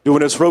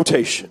doing its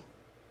rotation.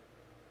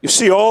 You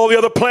see all the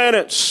other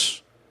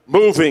planets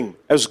moving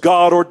as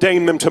God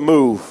ordained them to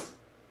move.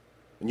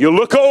 And you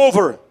look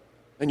over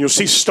and you'll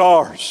see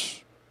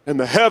stars and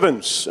the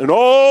heavens and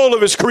all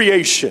of his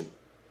creation.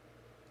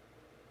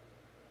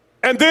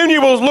 And then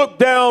you will look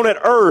down at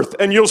earth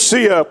and you'll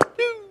see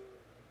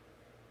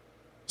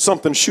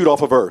something shoot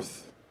off of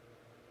earth.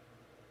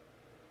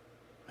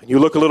 And you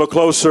look a little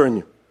closer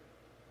and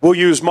we'll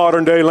use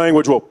modern day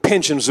language, we'll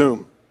pinch and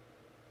zoom.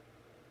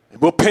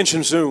 And we'll pinch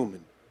and zoom.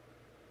 And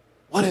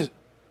what is,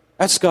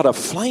 that's got a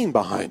flame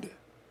behind it.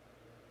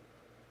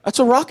 That's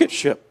a rocket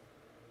ship.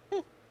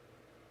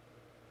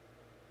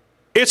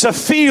 It's a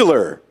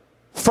feeler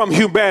from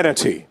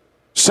humanity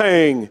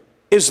saying,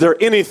 is there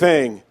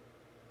anything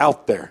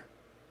out there?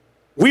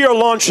 We are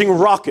launching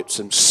rockets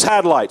and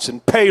satellites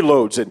and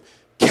payloads and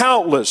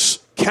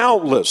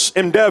countless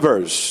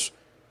endeavors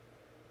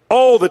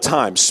all the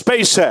time.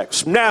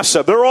 SpaceX,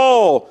 NASA, they're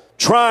all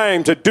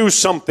trying to do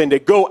something to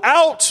go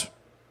out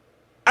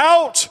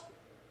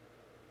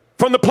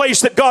from the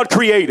place that God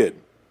created.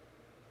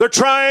 They're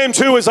trying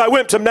to, as I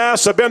went to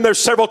NASA, I've been there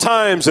several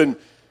times, and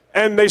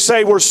they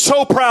say, we're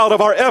so proud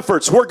of our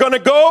efforts. We're going to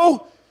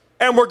go,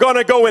 and we're going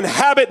to go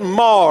inhabit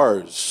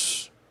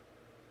Mars.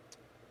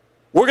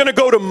 We're going to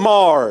go to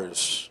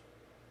Mars.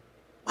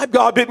 My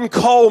God didn't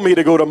call me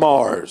to go to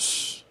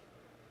Mars.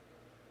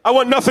 I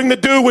want nothing to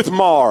do with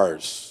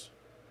Mars.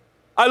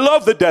 I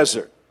love the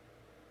desert.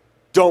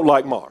 Don't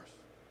like Mars.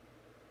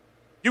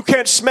 You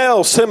can't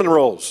smell cinnamon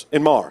rolls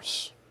in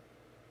Mars.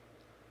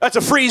 That's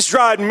a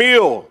freeze-dried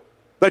meal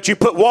that you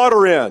put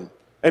water in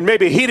and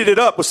maybe heated it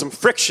up with some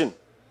friction.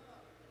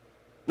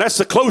 That's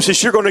the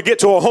closest you're going to get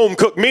to a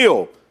home-cooked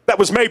meal that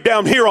was made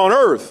down here on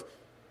earth.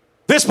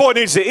 This boy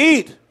needs to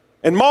eat,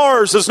 and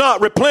Mars does not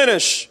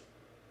replenish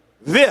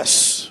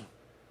this.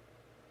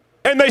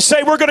 And they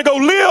say, we're going to go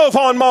live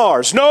on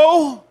Mars.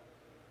 No,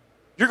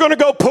 you're going to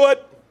go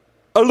put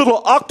a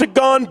little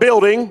octagon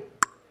building,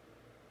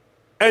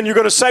 and you're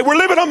going to say, we're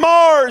living on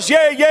Mars.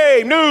 Yay,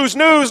 yay, news,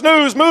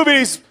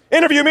 movies,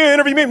 interview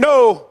me.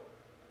 No.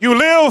 You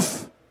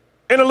live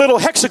in a little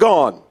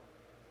hexagon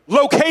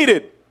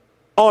located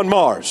on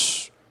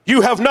Mars. You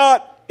have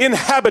not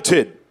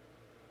inhabited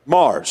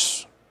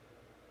Mars.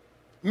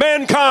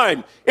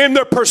 Mankind, in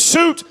their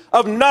pursuit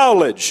of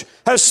knowledge,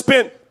 has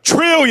spent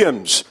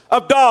trillions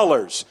of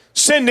dollars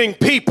sending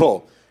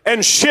people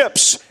and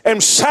ships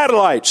and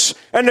satellites,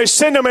 and they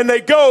send them and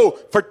they go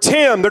for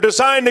 10. They're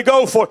designed to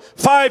go for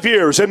 5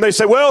 years, and they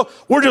say, well,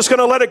 we're just going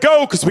to let it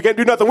go because we can't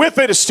do nothing with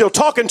it. It's still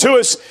talking to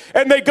us,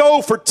 and they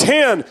go for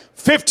 10,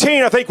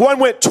 15, I think one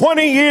went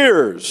 20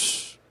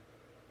 years,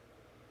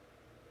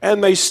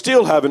 and they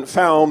still haven't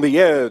found the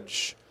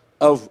edge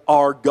of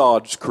our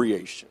God's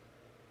creation.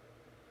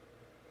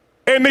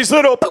 And these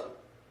little,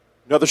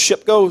 another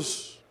ship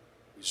goes,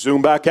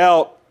 zoom back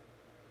out,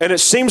 and it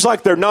seems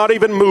like they're not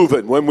even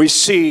moving when we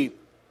see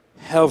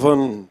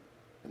heaven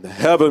and the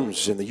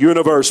heavens and the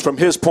universe from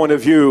his point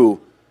of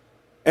view.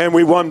 And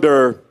we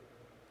wonder,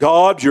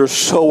 God, you're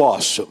so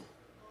awesome.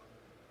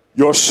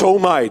 You're so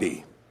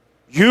mighty.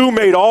 You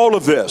made all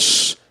of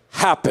this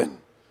happen.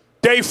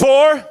 Day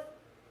 4,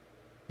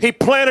 he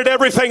planted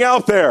everything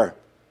out there.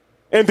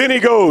 And then he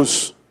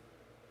goes,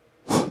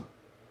 and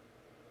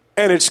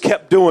it's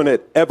kept doing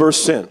it ever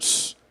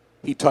since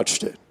he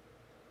touched it.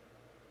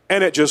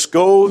 And it just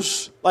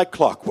goes like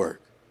clockwork.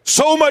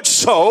 So much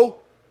so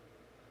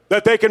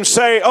that they can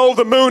say, oh,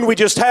 the moon we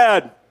just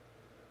had,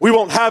 we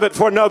won't have it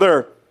for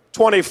another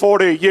 20,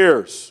 40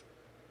 years.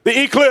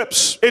 The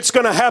eclipse, it's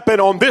going to happen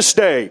on this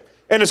day,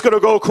 and it's going to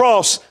go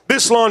across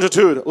this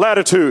longitude,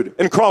 latitude,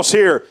 and cross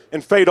here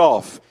and fade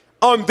off.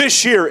 On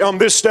this year, on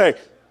this day,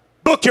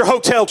 book your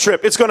hotel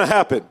trip. It's going to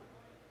happen.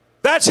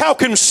 That's how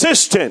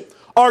consistent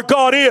our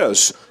God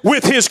is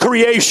with his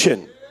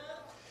creation.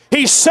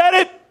 He set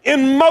it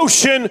in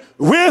motion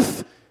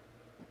with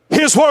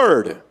his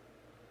word.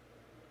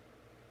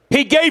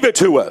 He gave it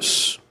to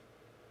us.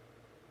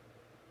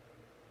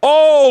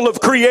 All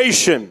of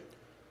creation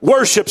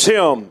worships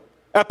him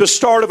at the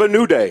start of a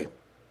new day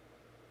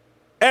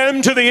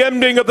and to the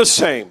ending of the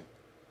same.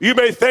 You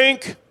may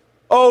think,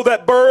 oh,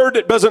 that bird,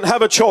 it doesn't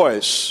have a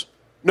choice.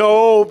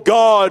 No,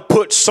 God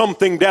put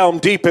something down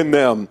deep in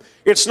them.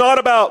 It's not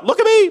about, look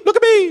at me, look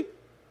at me.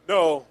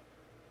 No,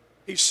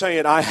 he's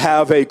saying, I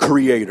have a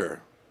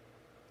creator.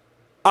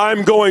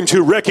 I'm going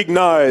to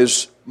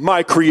recognize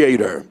my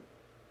creator.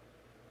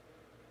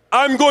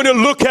 I'm going to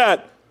look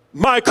at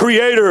my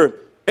creator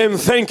and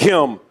thank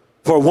him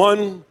for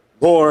one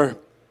more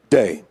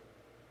day.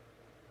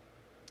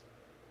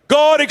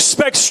 God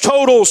expects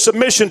total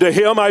submission to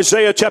him.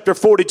 Isaiah chapter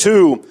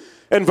 42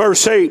 and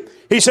verse 8.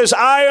 He says,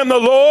 I am the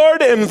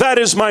Lord, and that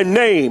is my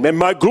name, and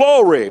my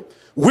glory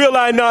will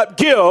I not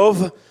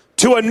give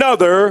to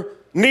another,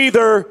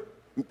 neither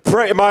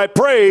my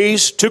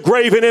praise to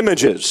graven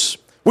images.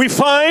 We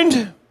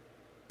find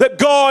that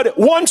God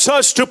wants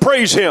us to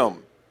praise him.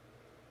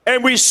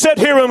 And we sit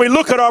here and we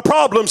look at our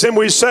problems and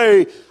we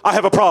say, I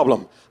have a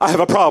problem. I have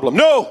a problem.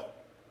 No.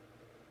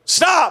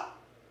 Stop.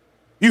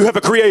 You have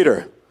a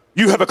creator.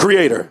 You have a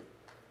creator.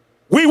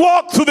 We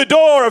walk through the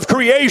door of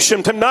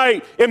creation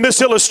tonight in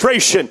this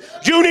illustration.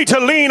 You need to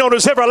lean on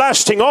his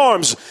everlasting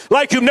arms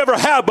like you never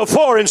have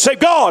before and say,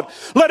 God,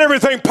 let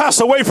everything pass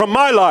away from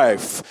my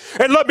life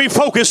and let me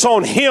focus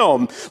on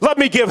him. Let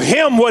me give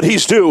him what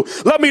he's due.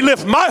 Let me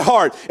lift my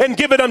heart and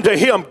give it unto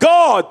him.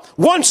 God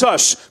wants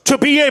us to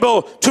be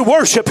able to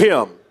worship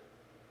him.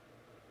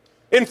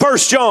 In 1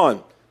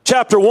 John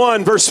chapter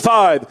 1 verse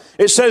 5,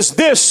 it says,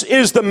 this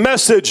is the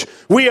message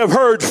we have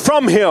heard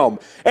from him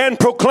and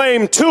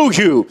proclaim to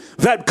you,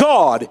 that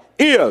God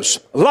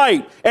is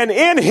light, and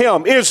in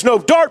him is no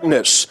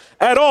darkness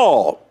at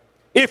all.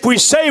 If we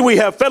say we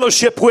have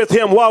fellowship with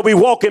him while we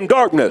walk in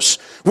darkness,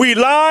 we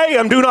lie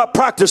and do not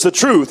practice the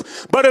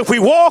truth. But if we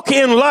walk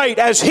in light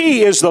as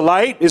he is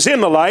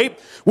in the light,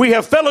 we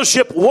have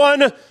fellowship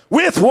one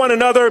with one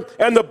another,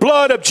 and the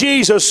blood of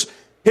Jesus,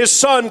 his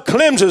son,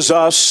 cleanses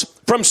us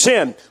from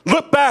sin.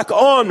 Look back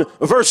on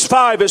verse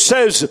 5. It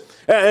says,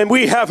 and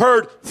we have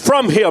heard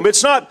from him.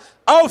 It's not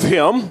of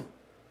him.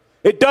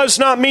 It does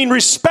not mean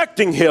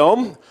respecting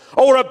him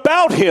or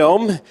about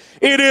him.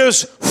 It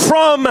is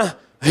from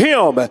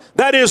him.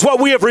 That is what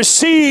we have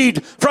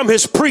received from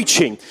his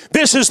preaching.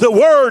 This is the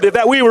word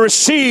that we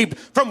received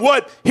from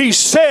what he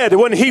said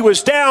when he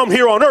was down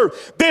here on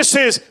earth. This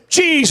is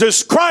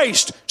Jesus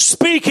Christ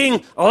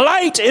speaking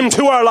light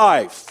into our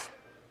life.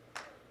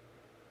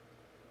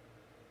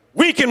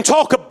 We can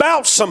talk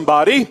about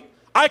somebody.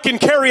 I can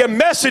carry a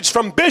message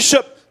from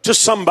Bishop to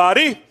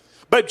somebody.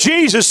 But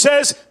Jesus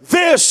says,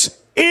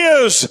 this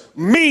is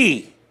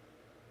me.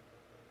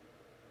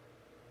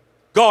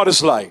 God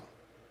is light.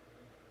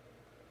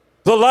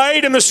 The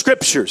light in the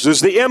scriptures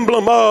is the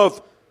emblem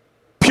of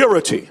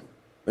purity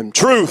and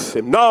truth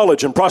and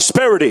knowledge and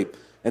prosperity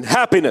and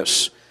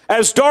happiness,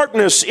 as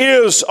darkness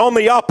is on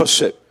the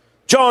opposite.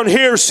 John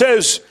here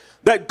says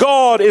that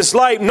God is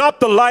light, not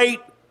the light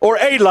or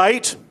a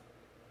light,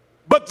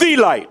 but the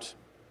light.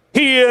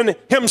 He in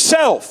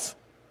himself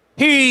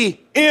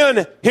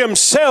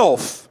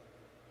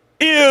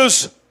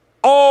is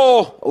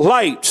all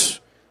light.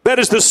 That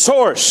is the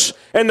source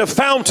and the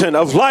fountain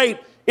of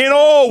light in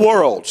all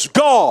worlds.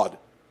 God.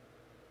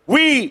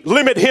 We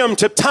limit him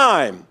to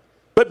time,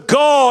 but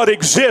God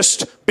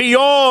exists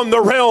beyond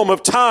the realm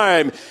of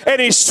time, and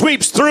he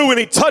sweeps through and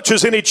he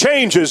touches and he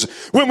changes.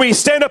 When we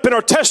stand up in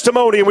our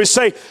testimony and we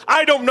say,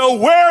 I don't know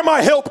where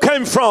my help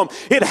came from,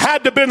 it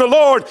had to have been the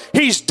Lord.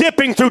 He's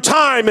dipping through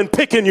time and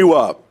picking you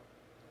up.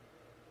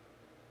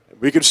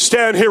 We could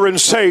stand here and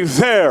say,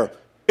 there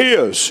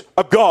is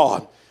a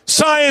God.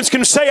 Science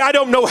can say, I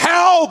don't know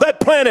how that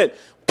planet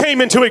came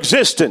into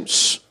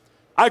existence.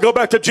 I go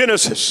back to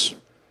Genesis.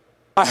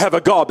 I have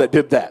a God that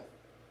did that.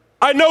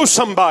 I know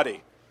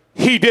somebody.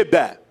 He did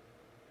that.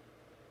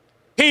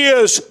 He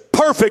is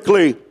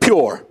perfectly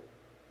pure,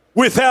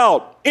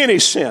 without any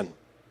sin.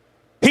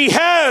 He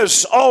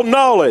has all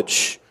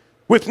knowledge,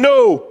 with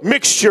no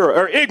mixture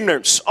or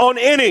ignorance on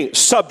any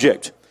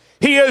subject.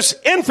 He is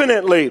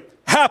infinitely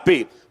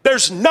happy.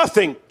 There's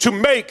nothing to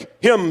make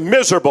him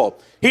miserable.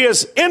 He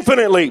is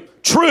infinitely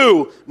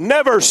true,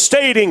 never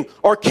stating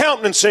or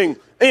countenancing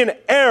in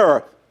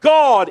error.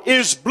 God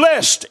is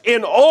blessed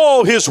in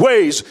all his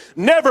ways,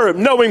 never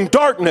knowing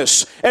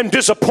darkness and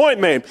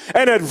disappointment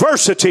and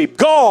adversity.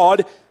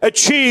 God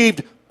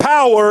achieved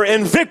power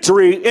and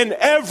victory in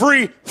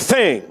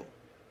everything.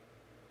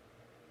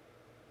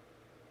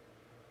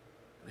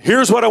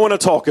 Here's what I want to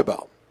talk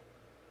about.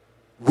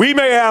 We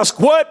may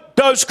ask, what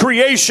does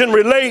creation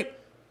relate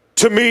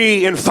to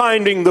me in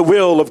finding the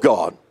will of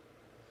God?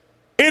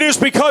 It is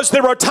because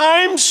there are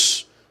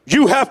times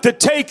you have to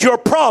take your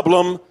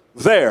problem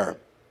there,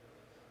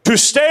 to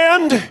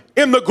stand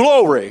in the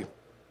glory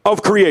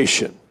of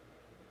creation,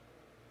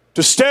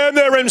 to stand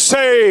there and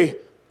say,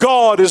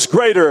 God is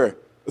greater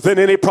than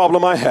any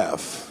problem I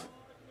have.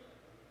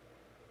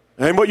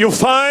 And what you'll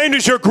find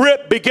is your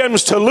grip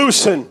begins to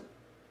loosen,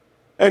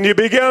 and you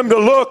begin to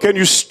look and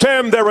you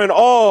stand there in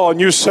awe and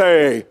you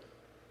say,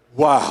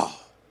 wow,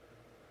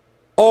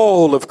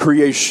 all of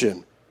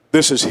creation,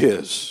 this is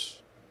his.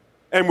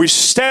 And we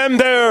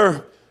stand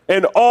there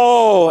in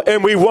awe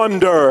and we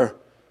wonder,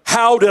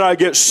 how did I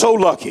get so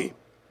lucky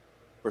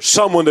for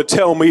someone to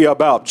tell me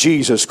about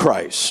Jesus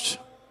Christ?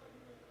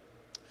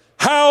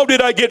 How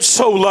did I get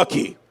so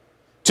lucky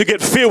to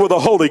get filled with the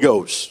Holy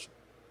Ghost,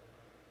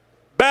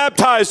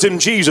 baptized in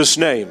Jesus'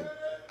 name,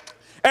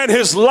 and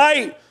his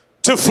light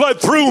to flood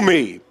through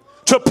me,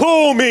 to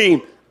pull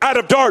me out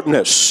of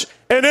darkness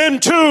and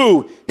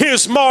into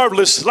his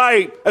marvelous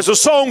light, as the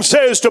song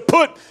says, to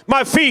put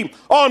my feet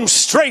on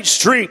straight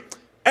street.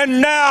 And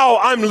now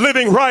I'm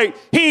living right.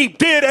 He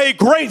did a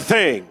great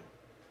thing.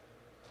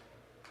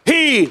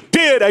 He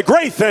did a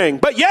great thing.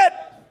 But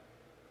yet,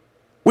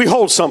 we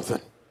hold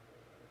something.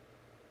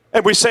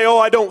 And we say, oh,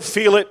 I don't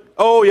feel it.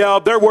 Oh, yeah,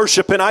 they're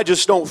worshiping. I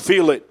just don't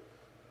feel it.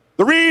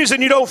 The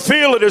reason you don't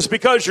feel it is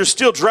because you're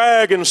still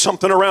dragging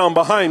something around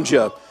behind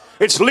you.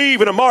 It's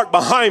leaving a mark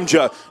behind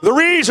you. The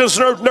reason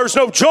there's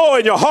no joy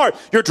in your heart,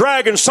 you're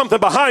dragging something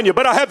behind you.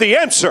 But I have the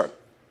answer.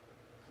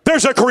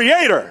 There's a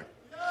creator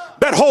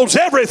that holds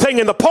everything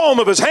in the palm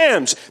of his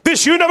hands.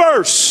 This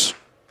universe,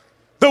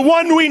 the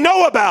one we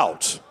know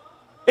about,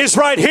 is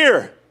right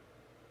here.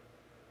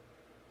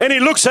 And he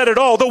looks at it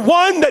all. The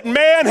one that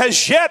man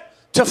has yet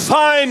to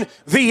find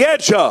the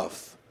edge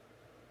of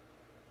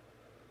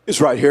is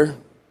right here.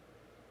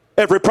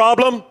 Every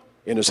problem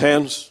in his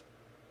hands.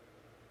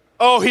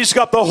 Oh, he's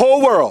got the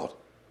whole world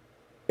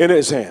in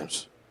his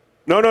hands.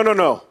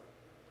 No.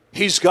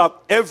 He's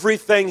got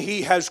everything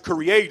he has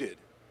created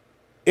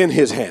in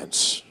his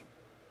hands.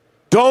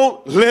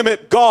 Don't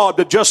limit God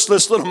to just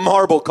this little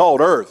marble called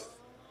earth.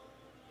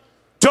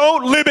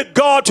 Don't limit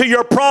God to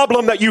your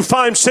problem that you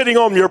find sitting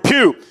on your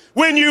pew.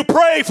 When you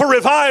pray for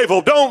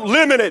revival, don't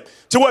limit it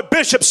to what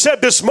Bishop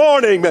said this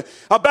morning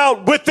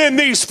about within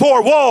these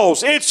four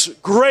walls. It's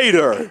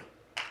greater.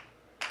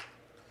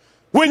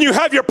 When you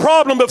have your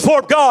problem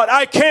before God,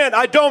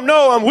 I don't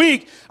know, I'm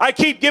weak, I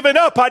keep giving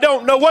up, I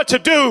don't know what to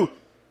do.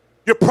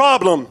 Your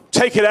problem,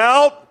 take it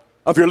out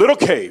of your little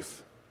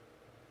cave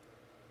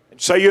and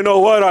say, you know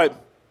what,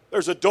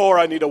 there's a door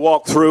I need to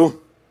walk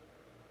through.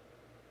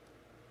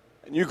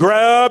 And you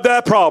grab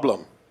that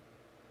problem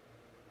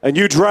and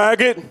you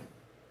drag it.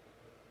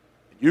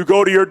 You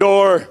go to your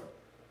door and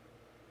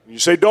you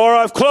say, door,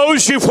 I've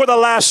closed you for the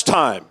last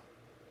time.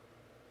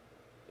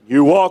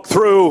 You walk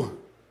through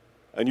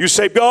and you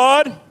say,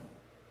 God,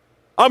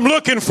 I'm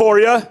looking for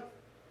you.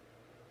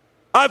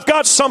 I've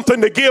got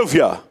something to give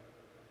you.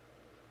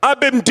 I've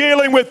been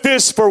dealing with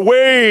this for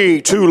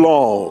way too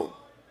long.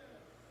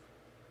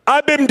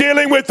 I've been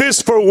dealing with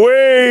this for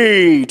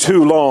way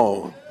too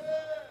long.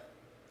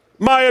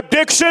 My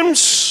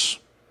addictions,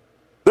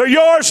 they're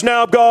yours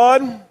now,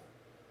 God.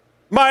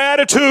 My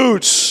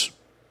attitudes,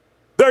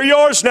 they're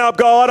yours now,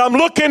 God. I'm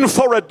looking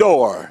for a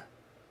door.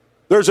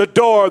 There's a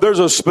door, there's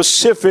a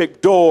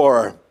specific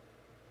door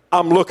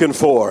I'm looking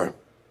for.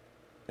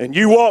 And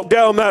you walk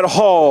down that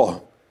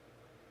hall,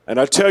 and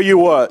I tell you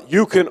what,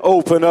 you can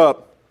open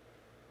up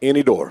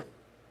any door.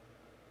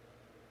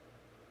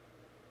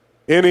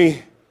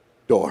 Any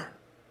door.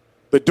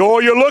 The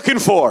door you're looking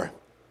for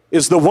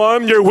is the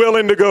one you're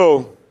willing to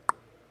go,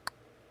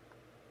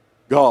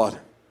 God,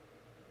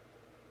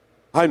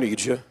 I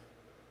need you.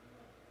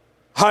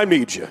 I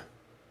need you.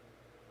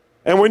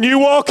 And when you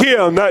walk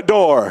in that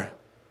door,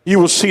 you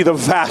will see the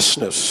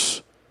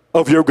vastness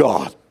of your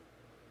God.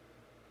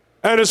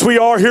 And as we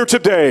are here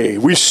today,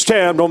 we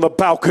stand on the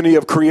balcony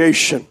of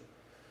creation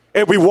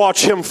and we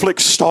watch him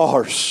flick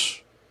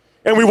stars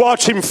and we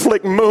watch him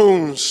flick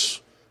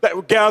moons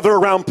that gather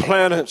around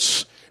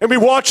planets, and we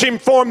watch him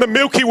form the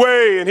Milky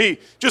Way, and he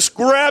just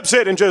grabs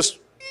it and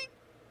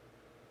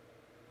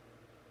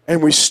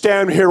and we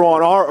stand here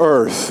on our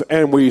earth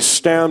and we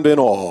stand in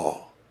awe.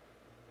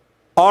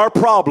 Our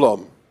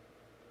problem,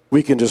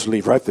 we can just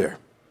leave right there.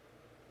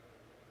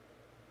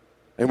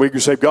 And we can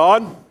say,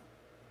 God,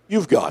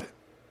 you've got it.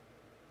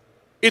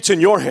 It's in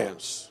your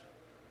hands.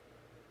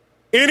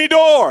 Any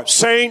door,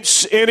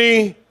 saints,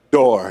 any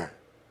door.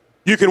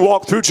 You can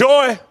walk through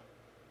joy.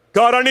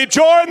 God, I need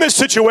joy in this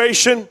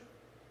situation.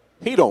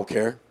 He don't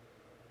care.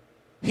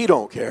 He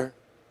don't care.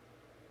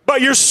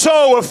 But you're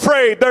so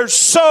afraid. There's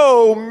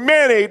so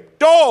many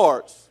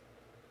doors.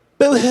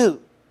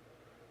 Boo-hoo.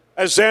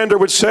 As Xander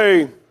would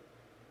say,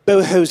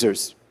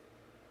 boo-hoosers.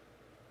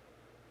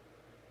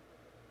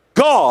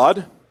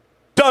 God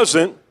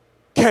doesn't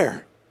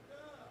care.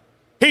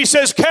 He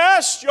says,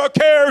 cast your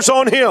cares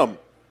on him.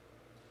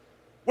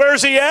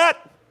 Where's he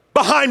at?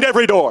 Behind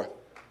every door.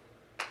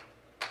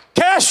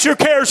 Cast your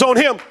cares on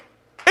him.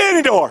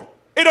 Any door.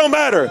 It don't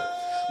matter.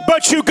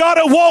 But you got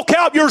to walk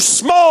out your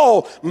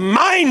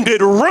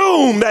small-minded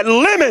room that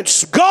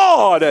limits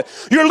God.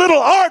 Your little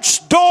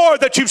arched door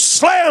that you've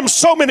slammed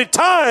so many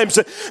times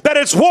that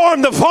it's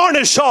worn the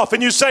varnish off.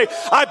 And you say,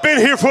 I've been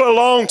here for a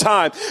long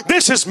time.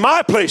 This is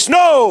my place.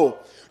 No.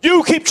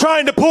 You keep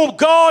trying to pull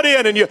God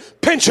in and you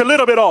pinch a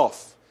little bit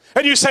off.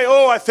 And you say,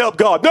 oh, I felt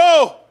God.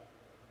 No.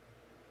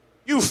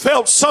 You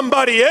felt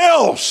somebody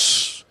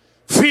else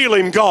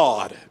feeling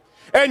God.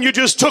 and you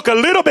just took a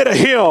little bit of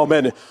him,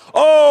 and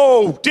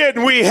oh,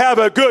 didn't we have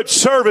a good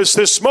service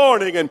this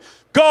morning, and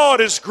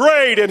God is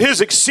great and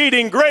his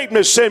exceeding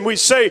greatness, and we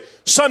say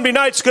Sunday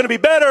night's going to be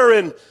better,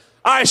 and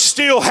I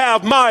still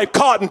have my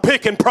cotton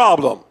picking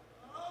problem.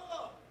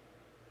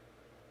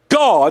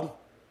 God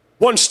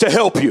wants to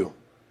help you.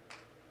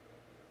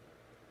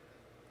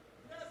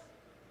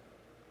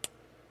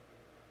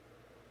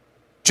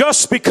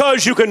 Just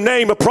because you can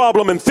name a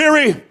problem in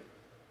theory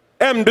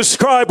and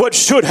describe what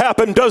should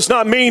happen does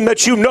not mean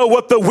that you know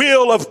what the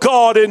will of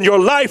God in your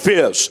life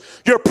is.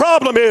 Your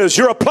problem is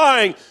you're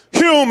applying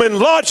human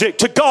logic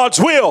to God's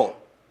will.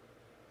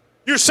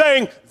 You're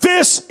saying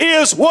this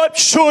is what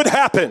should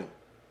happen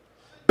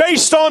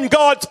based on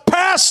God's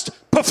past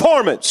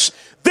performance.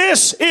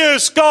 This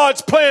is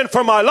God's plan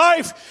for my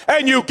life,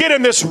 and you get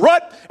in this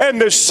rut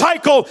and this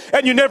cycle,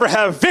 and you never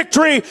have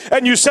victory,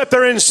 and you sit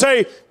there and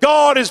say,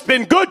 God has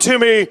been good to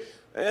me.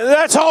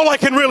 That's all I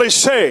can really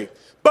say.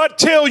 But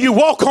till you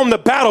walk on the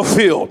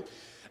battlefield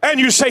and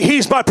you say,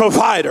 he's my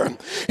provider,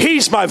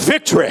 he's my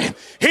victory,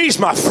 he's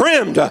my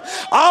friend.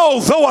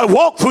 Although I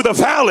walk through the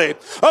valley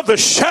of the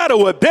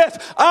shadow of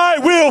death, I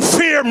will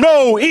fear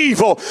no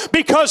evil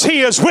because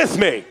he is with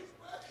me.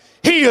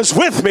 He is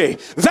with me.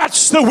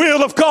 That's the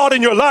will of God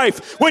in your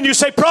life. When you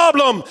say,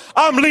 problem,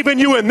 I'm leaving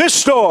you in this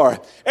store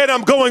and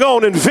I'm going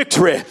on in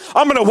victory.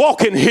 I'm going to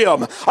walk in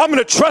him. I'm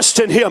going to trust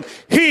in him.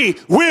 He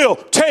will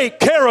take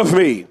care of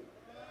me.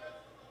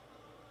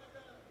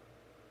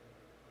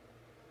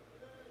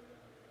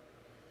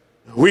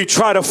 We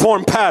try to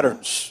form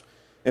patterns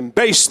and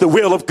base the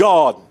will of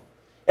God,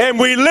 and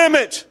we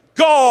limit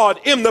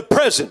God in the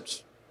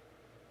present,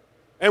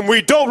 and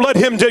we don't let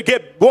him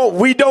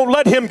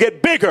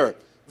get bigger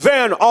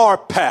than our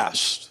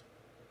past.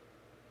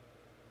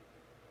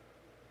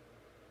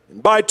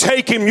 And by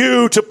taking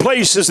you to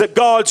places that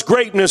God's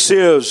greatness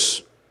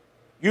is,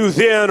 you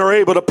then are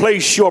able to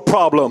place your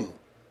problem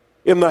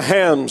in the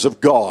hands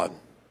of God.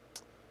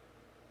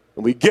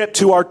 And we get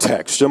to our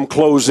text. I'm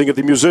closing. If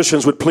the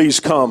musicians would please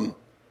come.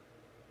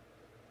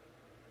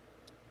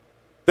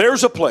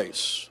 There's a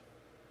place.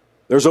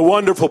 There's a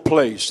wonderful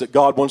place that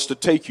God wants to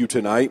take you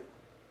tonight.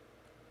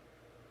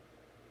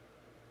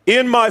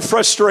 In my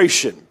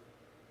frustration,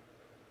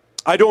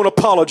 I don't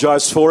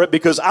apologize for it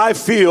because I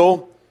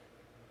feel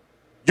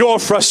your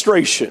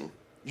frustration.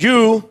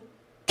 You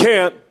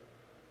can't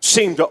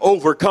seem to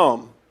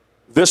overcome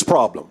this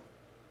problem.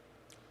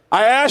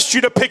 I asked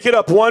you to pick it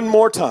up one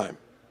more time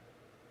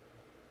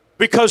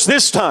because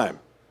this time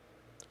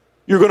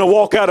you're going to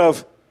walk out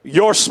of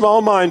your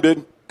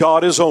small-minded,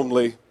 God is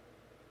only,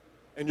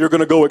 and you're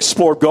going to go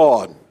explore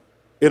God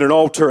in an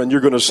altar, and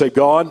you're going to say,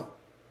 God,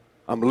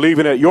 I'm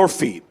leaving at your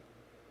feet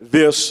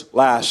this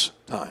last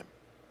time.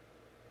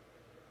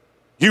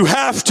 You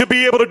have to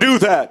be able to do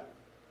that.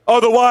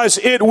 Otherwise,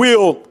 it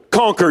will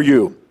conquer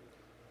you.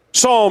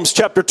 Psalms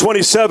chapter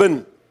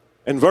 27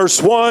 and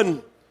verse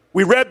 1.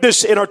 We read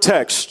this in our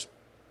text.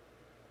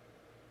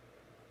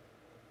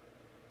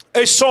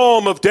 A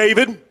psalm of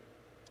David.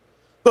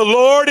 The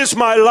Lord is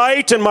my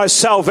light and my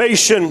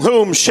salvation.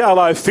 Whom shall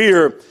I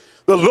fear?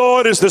 The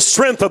Lord is the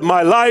strength of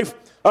my life.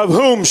 Of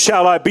whom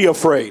shall I be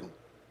afraid?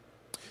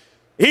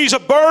 He's a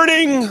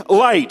burning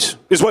light,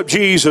 is what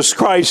Jesus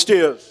Christ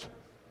is.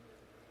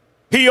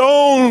 He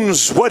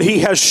owns what he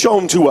has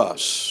shown to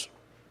us.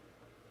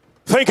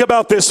 Think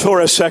about this for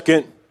a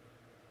second.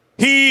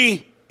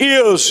 He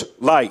is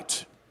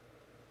light.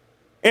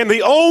 And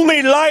the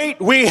only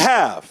light we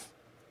have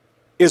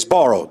is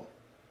borrowed.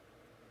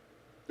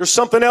 There's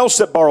something else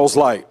that borrows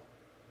light.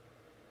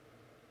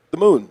 The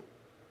moon.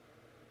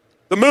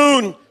 The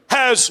moon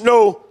has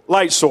no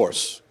light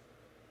source.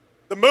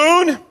 The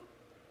moon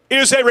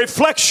is a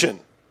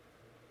reflection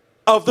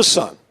of the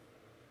sun.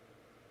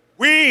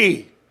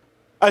 We,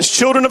 as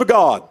children of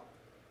God,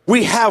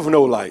 we have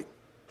no light.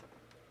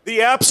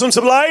 The absence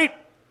of light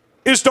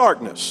is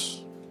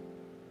darkness.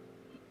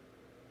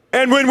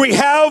 And when we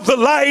have the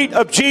light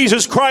of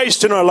Jesus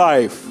Christ in our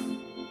life,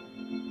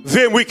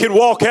 then we can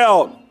walk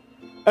out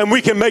and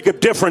we can make a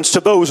difference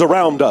to those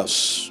around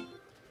us.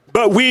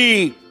 But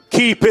we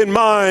keep in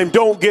mind,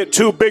 don't get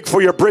too big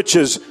for your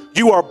britches.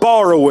 You are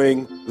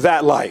borrowing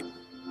that light.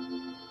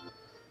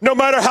 No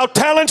matter how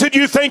talented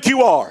you think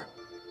you are,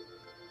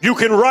 you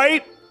can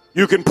write,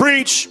 you can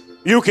preach,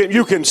 you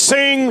can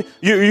sing,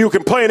 you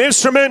can play an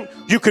instrument,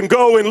 you can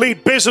go and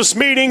lead business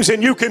meetings,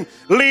 and you can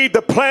lead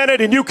the planet,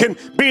 and you can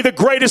be the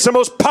greatest and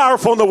most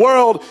powerful in the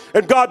world,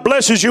 and God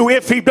blesses you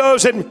if he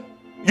does, and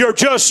you're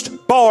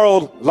just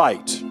borrowed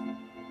light.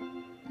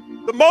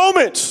 The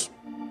moment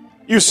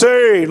you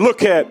say,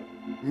 look at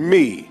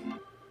me,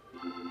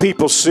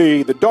 people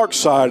see the dark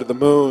side of the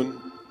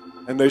moon,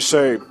 and they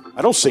say,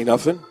 I don't see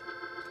nothing.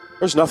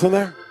 There's nothing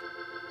there.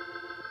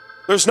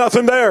 There's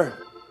nothing there.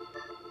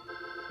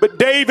 But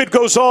David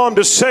goes on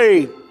to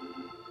say,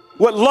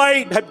 what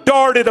light had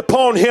darted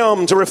upon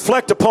him to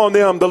reflect upon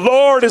them. The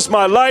Lord is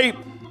my light.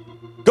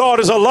 God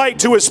is a light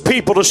to his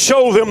people to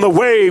show them the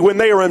way when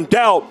they are in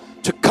doubt,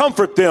 to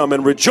comfort them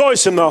and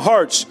rejoice in their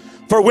hearts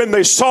for when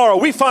they sorrow.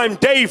 We find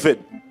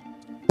David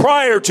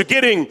prior to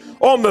getting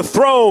on the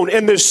throne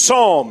in this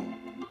psalm.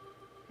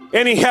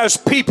 And he has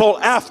people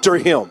after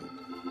him.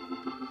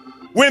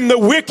 When the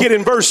wicked,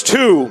 in verse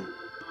 2,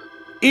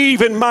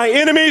 even my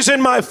enemies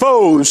and my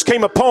foes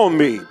came upon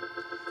me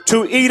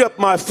to eat up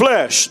my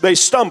flesh, they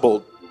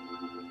stumbled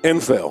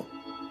and fell.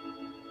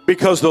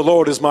 Because the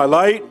Lord is my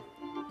light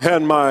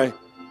and my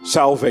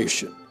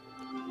salvation.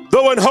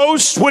 Though an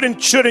host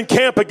should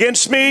encamp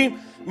against me,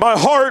 my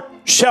heart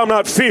shall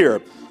not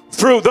fear.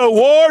 Though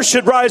war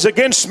should rise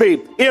against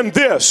me, in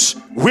this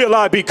will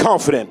I be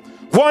confident.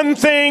 One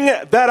thing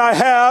that I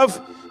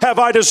have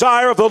I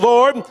desire of the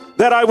Lord,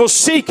 that I will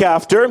seek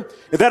after,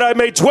 that I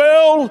may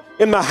dwell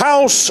in the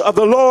house of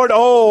the Lord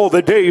all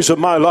the days of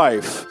my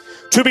life,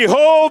 to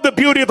behold the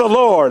beauty of the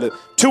Lord,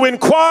 to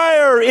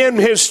inquire in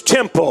his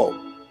temple.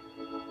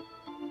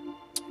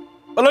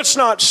 But let's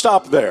not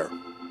stop there,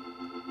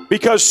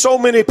 because so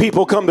many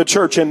people come to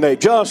church and they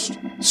just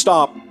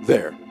stop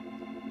there.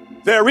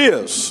 There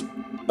is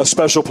a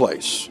special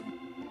place.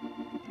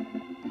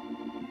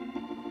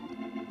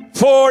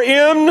 For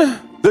in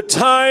the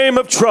time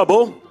of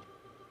trouble,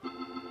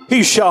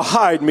 he shall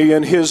hide me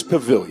in his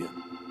pavilion.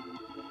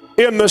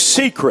 In the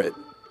secret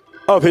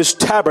of his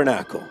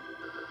tabernacle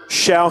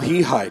shall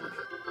he hide me.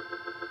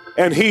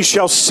 And he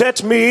shall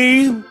set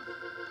me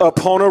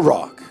upon a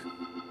rock.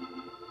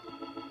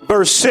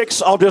 Verse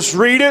 6, I'll just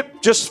read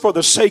it just for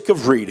the sake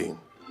of reading.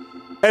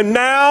 And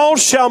now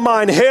shall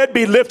mine head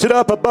be lifted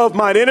up above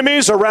mine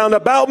enemies around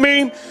about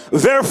me.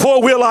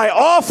 Therefore will I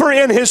offer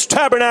in his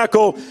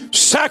tabernacle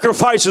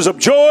sacrifices of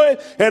joy,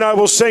 and I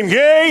will sing,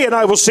 yea, and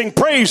I will sing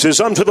praises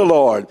unto the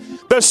Lord.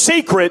 The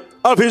secret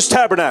of his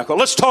tabernacle.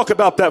 Let's talk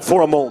about that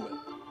for a moment.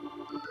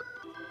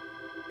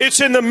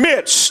 It's in the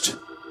midst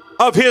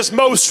of his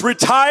most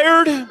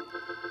retired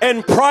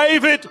and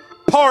private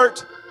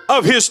part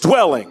of his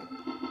dwelling.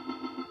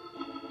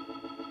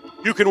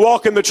 You can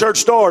walk in the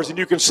church doors and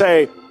you can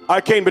say, I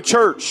came to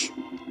church.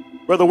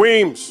 Brother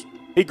Weems,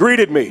 he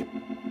greeted me.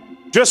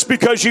 Just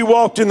because you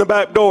walked in the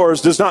back doors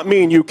does not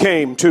mean you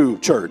came to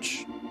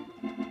church.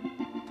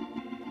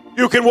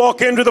 You can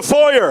walk into the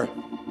foyer.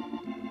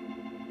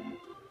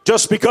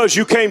 Just because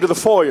you came to the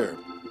foyer.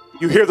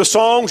 You hear the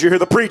songs, you hear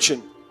the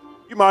preaching.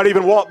 You might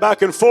even walk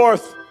back and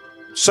forth,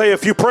 say a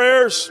few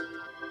prayers,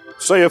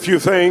 say a few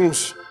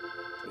things.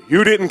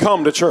 You didn't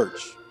come to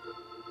church.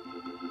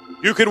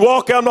 You can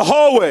walk down the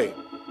hallway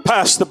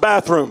past the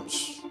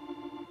bathrooms.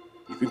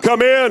 You can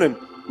come in and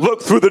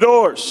look through the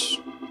doors.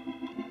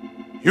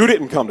 You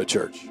didn't come to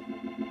church.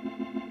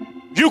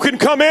 You can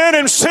come in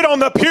and sit on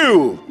the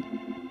pew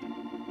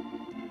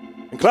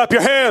and clap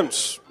your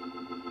hands.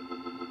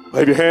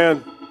 Wave your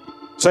hand.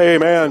 Say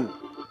amen.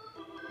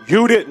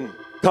 You didn't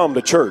come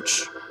to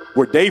church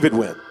where David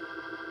went.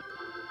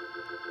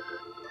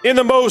 In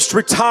the most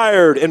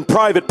retired and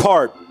private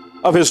part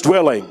of his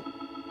dwelling,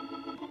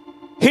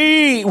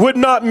 he would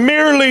not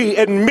merely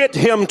admit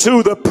him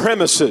to the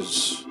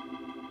premises,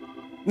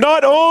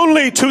 not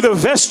only to the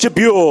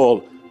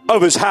vestibule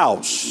of his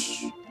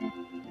house,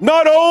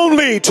 not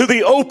only to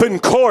the open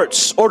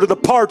courts or to the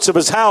parts of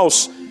his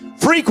house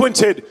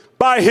frequented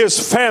by his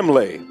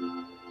family,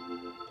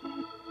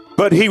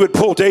 but he would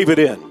pull David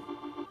in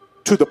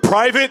to the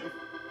private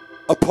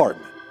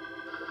apartment,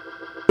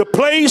 the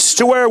place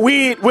to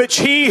which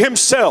he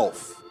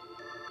himself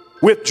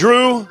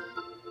withdrew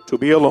to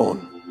be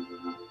alone.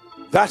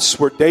 That's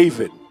where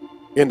David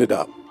ended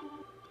up.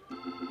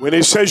 When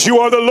he says, you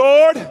are the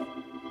Lord,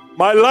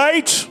 my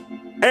light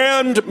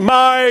and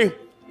my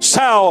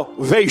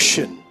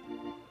salvation.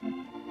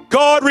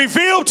 God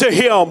revealed to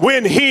him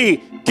when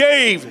he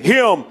gave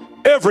him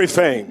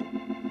everything.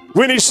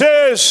 When he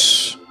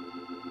says,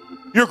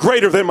 you're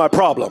greater than my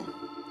problem.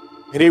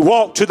 And he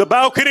walked to the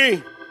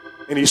balcony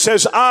and he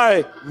says,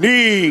 I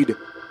need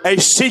a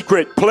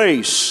secret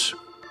place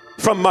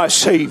from my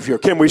Savior.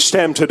 Can we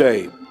stand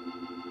today?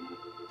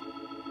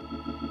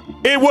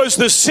 It was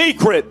the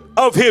secret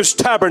of his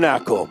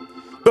tabernacle,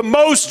 the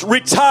most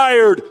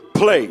retired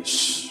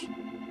place.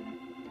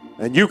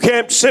 And you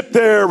can't sit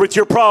there with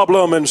your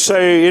problem and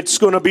say, it's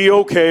going to be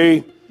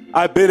okay.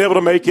 I've been able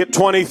to make it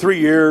 23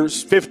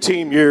 years,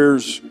 15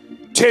 years,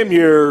 10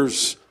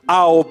 years.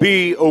 I'll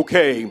be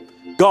okay.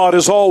 God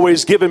has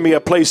always given me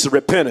a place of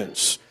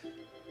repentance.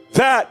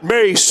 That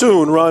may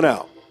soon run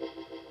out.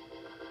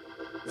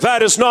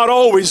 That is not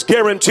always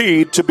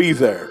guaranteed to be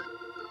there.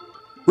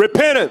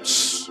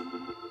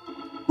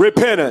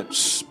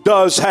 Repentance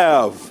does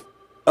have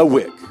a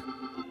wick.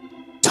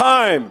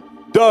 Time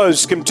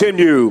does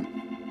continue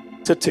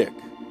to tick.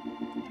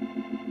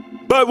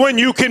 But when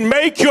you can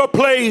make your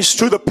place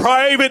to the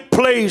private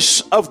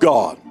place of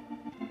God,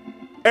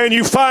 and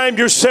you find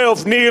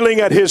yourself kneeling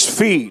at his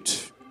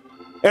feet,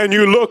 and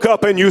you look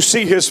up and you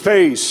see his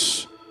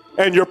face,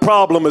 and your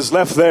problem is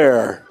left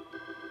there,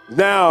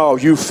 now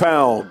you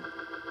found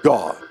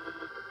God.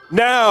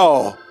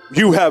 Now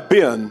you have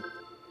been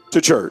to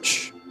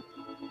church.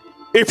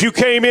 If you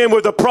came in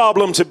with a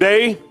problem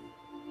today,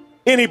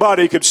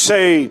 anybody could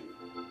say,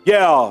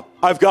 yeah,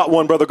 I've got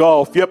one, Brother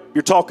Golf. Yep,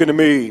 you're talking to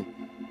me.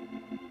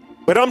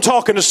 But I'm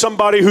talking to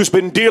somebody who's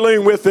been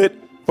dealing with it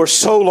for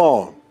so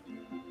long.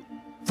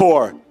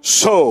 For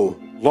so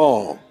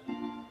long.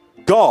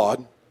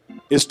 God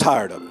is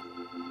tired of it.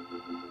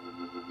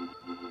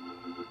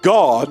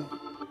 God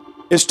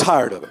is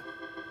tired of it.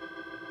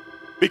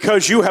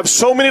 Because you have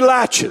so many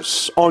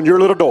latches on your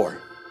little door.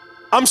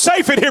 I'm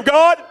safe in here,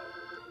 God.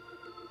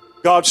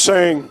 God's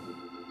saying,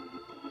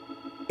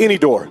 any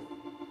door.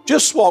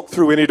 Just walk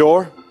through any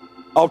door.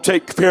 I'll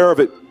take care of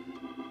it.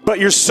 But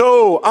you're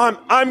so,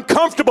 I'm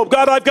comfortable.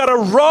 God, I've got a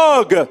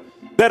rug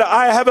that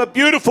I have a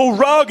beautiful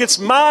rug. It's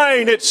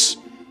mine.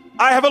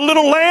 I have a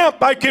little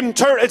lamp I can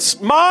turn.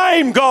 It's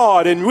mine,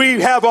 God. And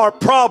we have our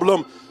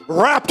problem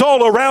wrapped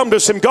all around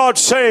us. And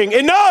God's saying,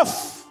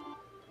 enough.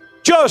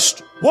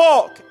 Just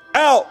walk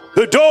out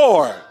the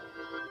door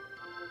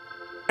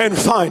and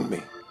find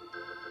me.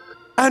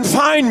 And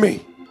find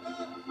me.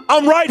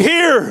 I'm right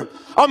here.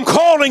 I'm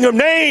calling a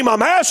name.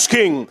 I'm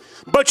asking.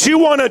 But you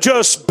want to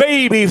just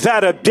baby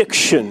that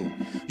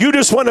addiction. You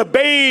just want to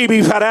baby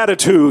that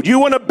attitude. You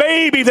want to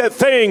baby that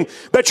thing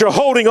that you're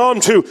holding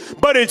on to.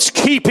 But it's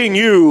keeping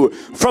you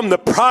from the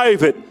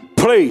private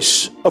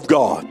place of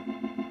God.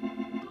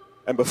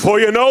 And before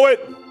you know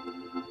it,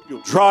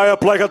 you'll dry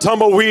up like a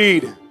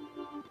tumbleweed.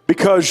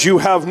 Because you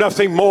have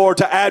nothing more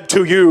to add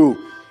to you.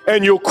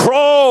 And you'll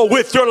crawl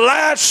with your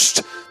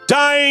last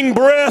dying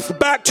breath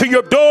back to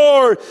your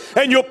door.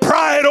 And you'll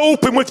pry it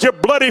open with your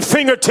bloody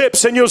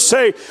fingertips. And you'll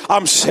say,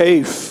 I'm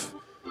safe.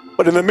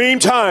 But in the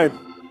meantime,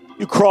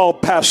 you crawl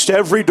past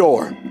every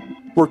door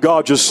where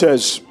God just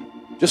says,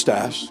 just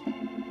ask.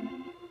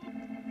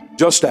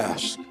 Just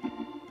ask.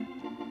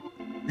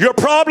 Your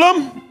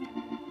problem?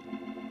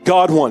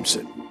 God wants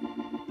it.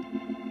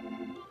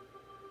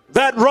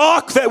 That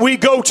rock that we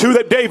go to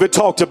that David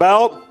talked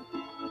about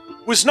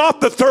was not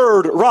the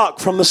third rock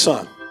from the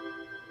sun.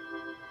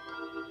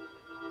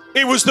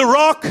 It was the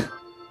rock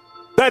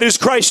that is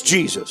Christ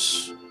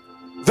Jesus,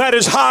 that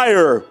is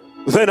higher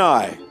than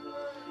I.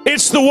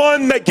 It's the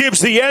one that gives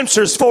the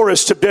answers for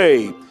us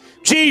today.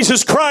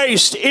 Jesus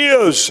Christ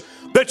is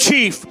the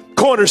chief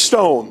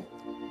cornerstone.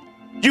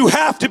 You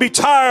have to be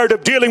tired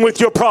of dealing with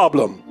your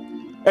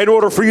problem in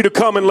order for you to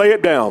come and lay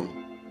it down.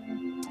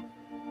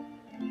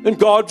 And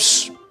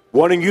God's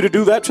wanting you to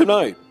do that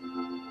tonight.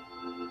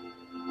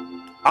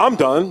 I'm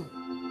done,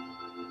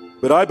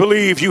 but I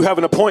believe you have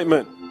an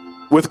appointment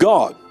with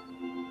God.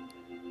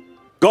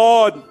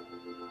 God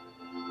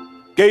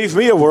gave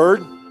me a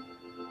word.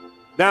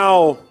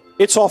 Now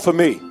it's off of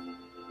me.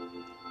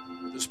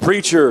 This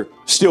preacher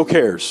still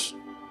cares.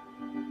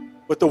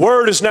 But the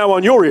word is now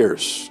on your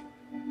ears.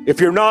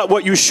 If you're not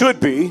what you should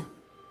be,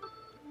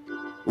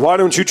 why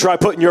don't you try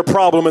putting your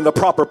problem in the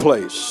proper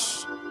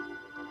place?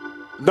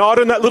 Not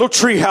in that little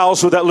tree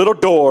house with that little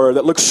door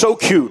that looks so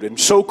cute and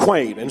so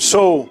quaint and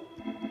so...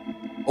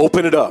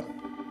 Open it up.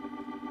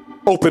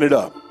 Open it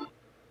up.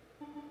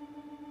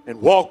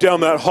 And walk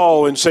down that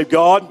hall and say,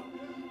 God,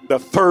 the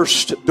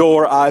first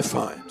door I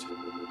find.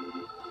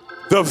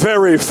 The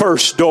very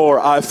first door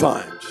I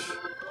find.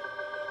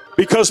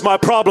 Because my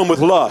problem with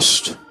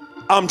lust,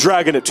 I'm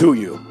dragging it to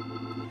you.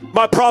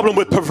 My problem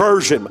with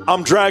perversion,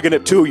 I'm dragging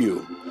it to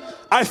you.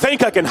 I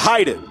think I can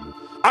hide it.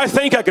 I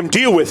think I can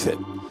deal with it.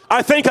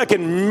 I think I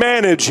can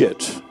manage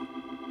it.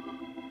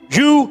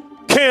 You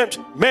can't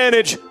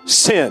manage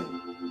sin.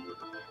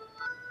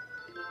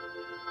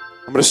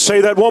 I'm going to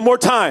say that one more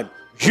time.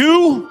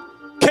 You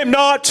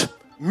cannot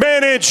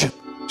manage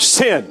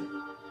sin.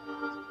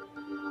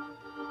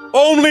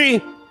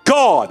 Only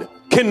God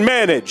can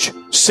manage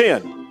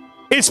sin.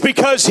 It's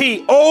because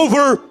He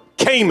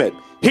overcame it.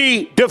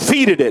 He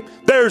defeated it.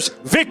 There's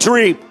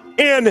victory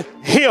in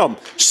Him.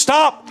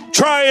 Stop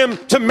trying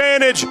to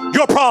manage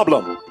your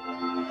problem.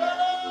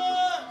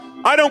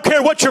 I don't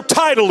care what your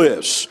title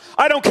is.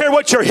 I don't care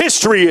what your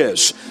history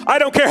is. I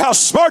don't care how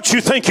smart you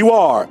think you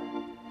are.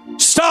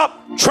 Stop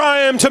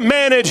trying to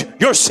manage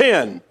your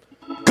sin.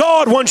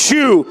 God wants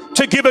you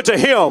to give it to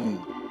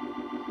Him.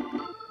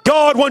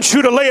 God wants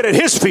you to lay it at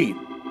His feet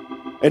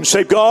and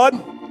say, God,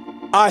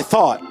 I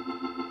thought,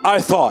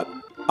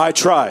 I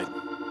tried.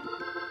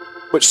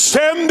 But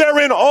stand there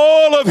in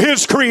all of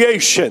His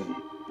creation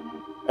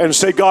and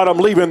say, God, I'm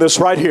leaving this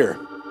right here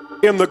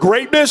in the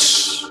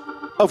greatness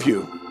of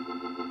You.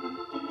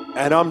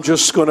 And I'm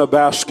just going to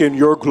bask in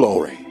Your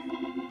glory.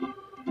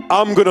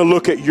 I'm going to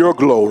look at Your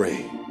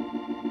glory.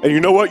 And you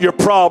know what? Your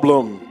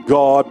problem,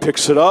 God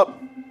picks it up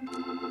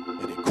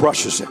and He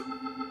crushes it.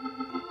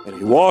 And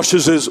He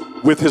washes it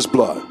with His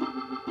blood.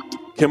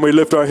 Can we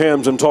lift our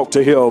hands and talk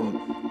to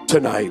Him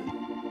tonight?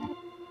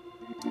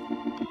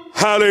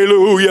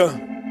 Hallelujah.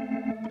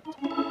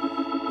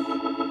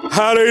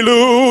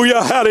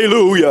 Hallelujah.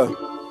 Hallelujah.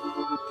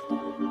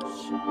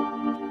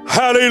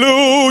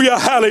 Hallelujah.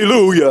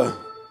 Hallelujah.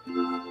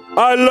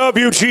 I love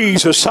You,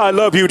 Jesus. I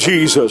love You,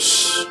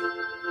 Jesus.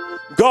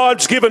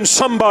 God's given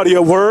somebody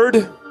a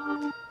word.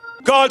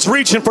 God's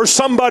reaching for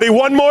somebody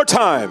one more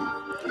time.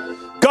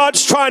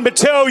 God's trying to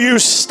tell you,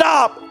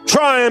 stop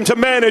trying to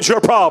manage your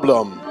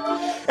problem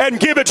and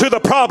give it to the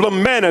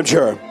problem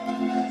manager.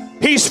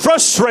 He's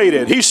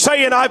frustrated. He's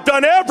saying, I've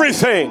done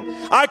everything.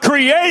 I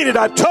created,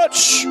 I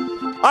touch,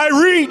 I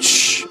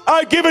reach.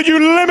 I've given you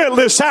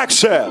limitless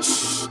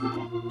access.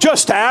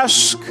 Just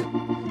ask.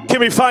 Can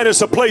we find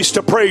us a place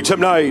to pray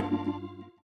tonight?